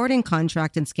a recording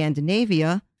contract in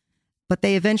Scandinavia, but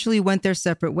they eventually went their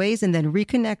separate ways and then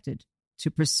reconnected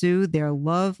to pursue their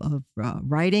love of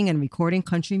writing and recording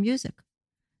country music.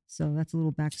 So that's a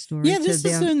little backstory. Yeah, this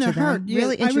is in their heart.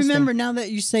 Really I interesting. remember now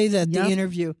that you say that, the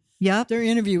interview. Yep. Their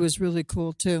interview was really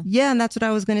cool, too. Yeah, and that's what I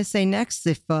was going to say next.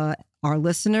 If our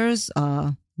listeners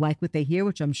like what they hear,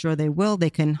 which I'm sure they will,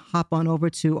 they can hop on over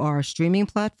to our streaming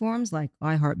platforms like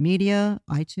iHeartMedia,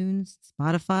 iTunes,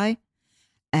 Spotify,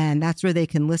 and that's where they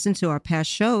can listen to our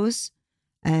past shows,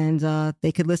 and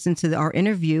they could listen to our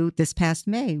interview this past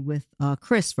May with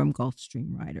Chris from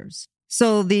Gulfstream Riders.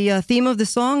 So the theme of the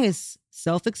song is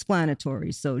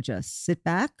self-explanatory. So just sit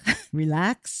back,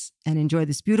 relax, and enjoy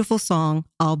this beautiful song,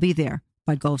 I'll Be There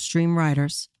by Gulfstream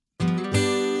Riders.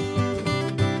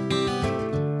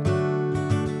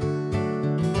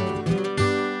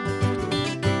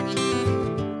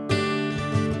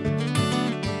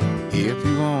 If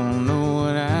you want to know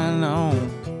what I know,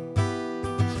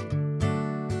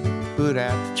 put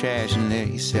out the trash and let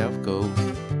yourself go.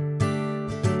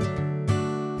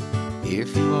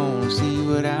 If you want to see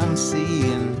what I'm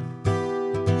seeing,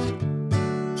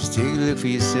 just take a look for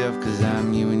yourself, cause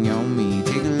I'm you and you're me.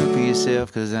 Take a look for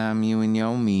yourself, cause I'm you and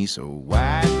you're me. So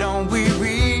why don't we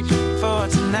reach for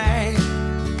tonight?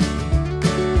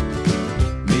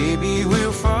 Maybe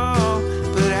we'll fall,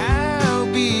 but I'll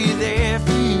be there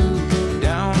for you.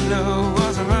 Don't know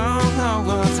what's wrong or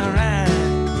what's right.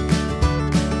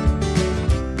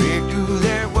 Break through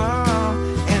that wall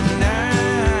and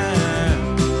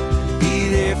I'll be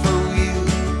there for you.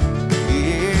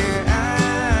 Yeah,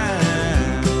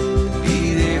 I'll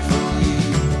be there for you.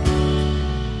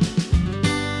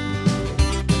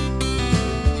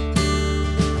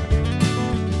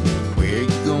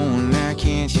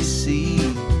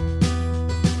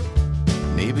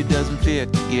 fit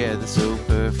together so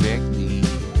perfectly.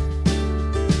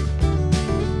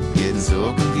 Getting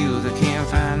so confused I can't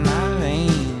find my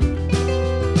lane.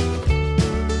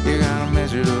 You gotta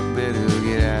measure up better,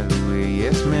 get out of the way.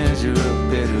 Yes, measure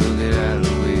up better, get out of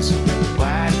the way. So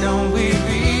why don't we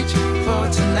reach for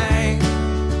tonight?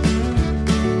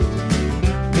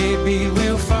 Maybe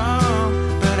we'll fall,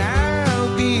 but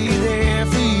I'll be there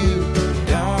for you.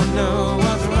 Don't know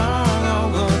what's wrong or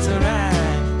what's right.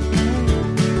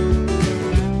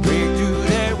 Break through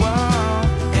that wall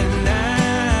and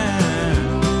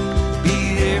I'll be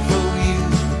there for you.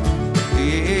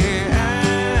 Yeah,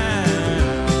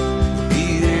 I'll be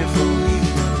there for you.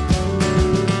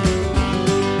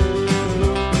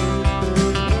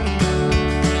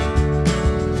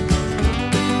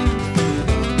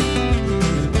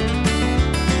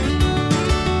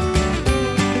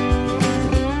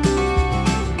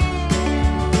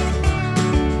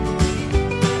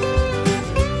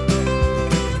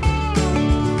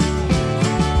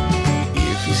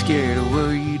 If you're scared of what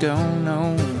you don't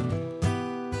know,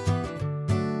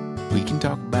 we can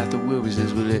talk about the worries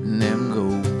as we're letting them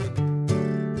go.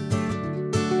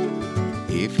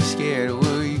 If you're scared of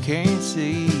what you can't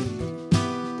see,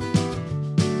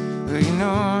 well, you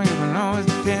know you can always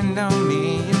depend on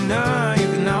me. You know you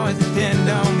can always depend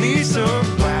on me. So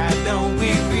why don't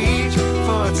we reach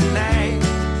for tonight?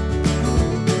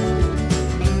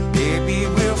 Maybe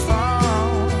we'll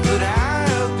fall, but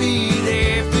I'll be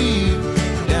there for you.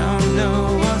 Don't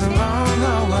know what's wrong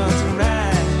or what's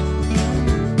right.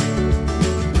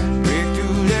 Break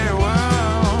through that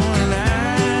wall and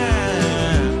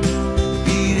I'll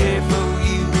be there for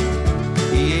you.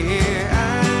 Yeah,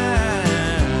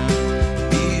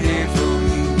 I'll be there for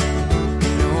you.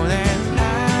 You know that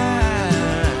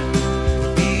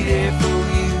I'll be there for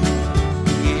you.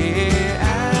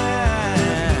 Yeah,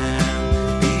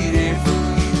 I'll be there for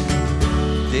you.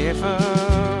 There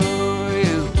for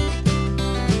you.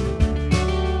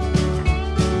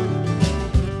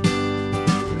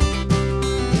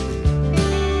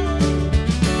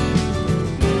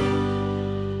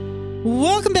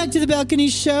 Welcome back to the Balcony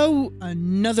Show.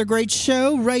 Another great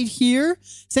show right here.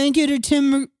 Thank you to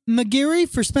Tim McGeary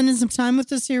for spending some time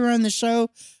with us here on the show.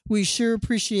 We sure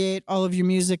appreciate all of your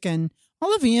music and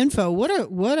all of the info. What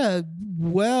a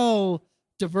well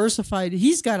diversified.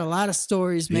 He's got a lot of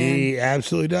stories, man. He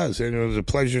absolutely does. And it was a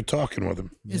pleasure talking with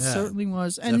him. It certainly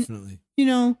was. And, Definitely. you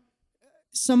know,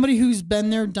 somebody who's been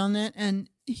there, done that, and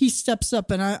he steps up.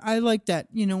 And I like that.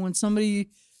 You know, when somebody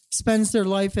spends their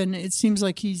life, and it seems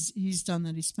like he's done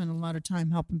that. He spent a lot of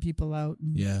time helping people out.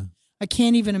 And Yeah. I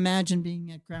can't even imagine being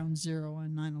at ground zero on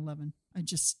 9/11.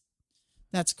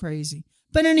 That's crazy.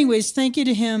 But anyways, thank you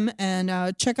to him,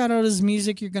 and check out all his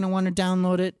music. You're going to want to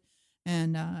download it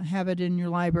and have it in your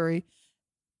library.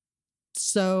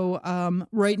 So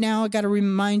right now, I got to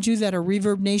remind you that our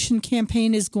Reverb Nation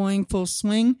campaign is going full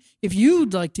swing. If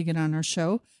you'd like to get on our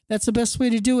show, that's the best way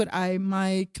to do it.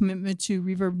 My commitment to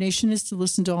Reverb Nation is to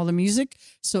listen to all the music.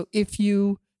 So if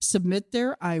you submit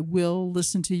there, I will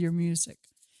listen to your music.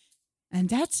 And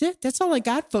that's it. That's all I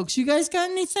got, folks. You guys got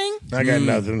anything? I got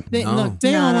nothing. Look,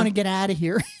 they all want to get out of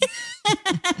here.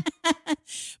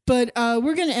 But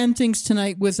we're going to end things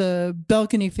tonight with a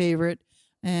balcony favorite,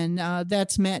 and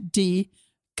that's Matt D,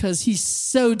 because he's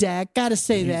so Dak. Got to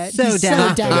say that. So He's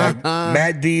Dak. Dak.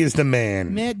 Matt D is the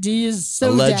man. Matt D is so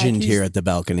a legend Dak. here at the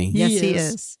balcony. Yes, he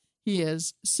is. He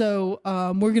is. So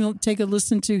we're going to take a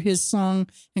listen to his song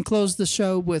and close the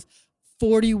show with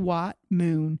 40-Watt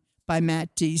Moon by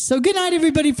Matt D. So good night,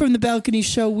 everybody, from the Balcony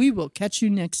Show. We will catch you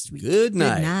next week. Good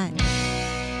night. Good night.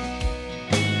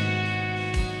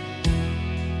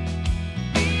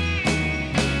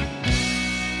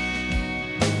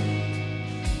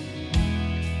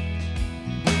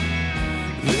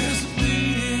 There's a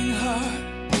beating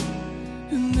heart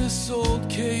in this old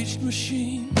caged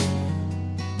machine,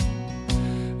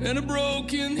 and a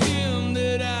broken hymn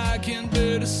that I can't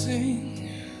bear to sing.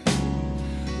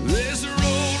 There's a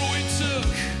road we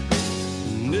took,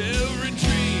 and every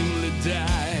dream that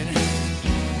died,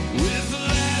 with the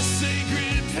last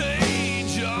sacred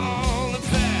page on the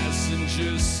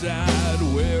passenger side,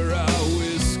 where our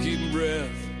whiskey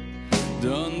breath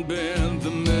done bent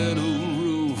the metal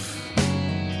roof.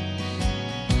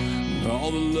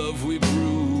 All the love we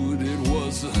brewed, it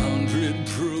was 100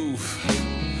 proof.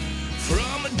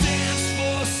 From a dance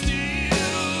floor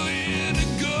still in a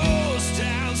ghost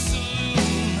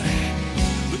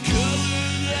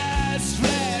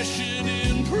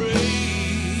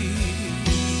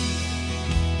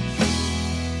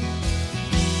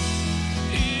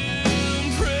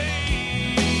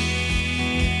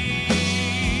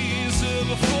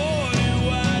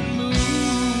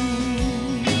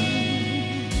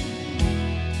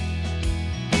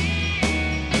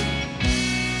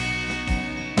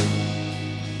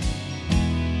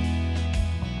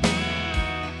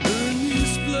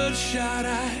bloodshot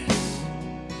eyes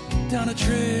down a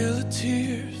trail of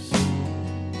tears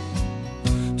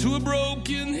to a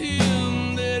broken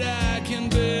hymn that I can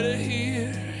better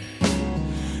hear.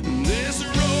 And this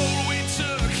road we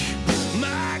took,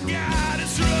 my God,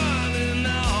 it's running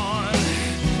on.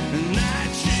 And I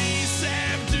chase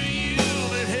after you,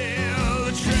 but hell,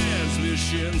 the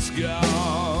transmission's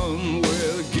gone.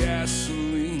 Where the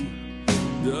gasoline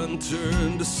done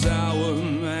turned to sour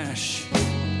mash.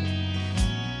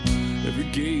 Every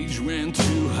gauge ran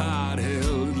too hot,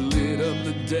 hell, it lit up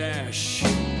the dash.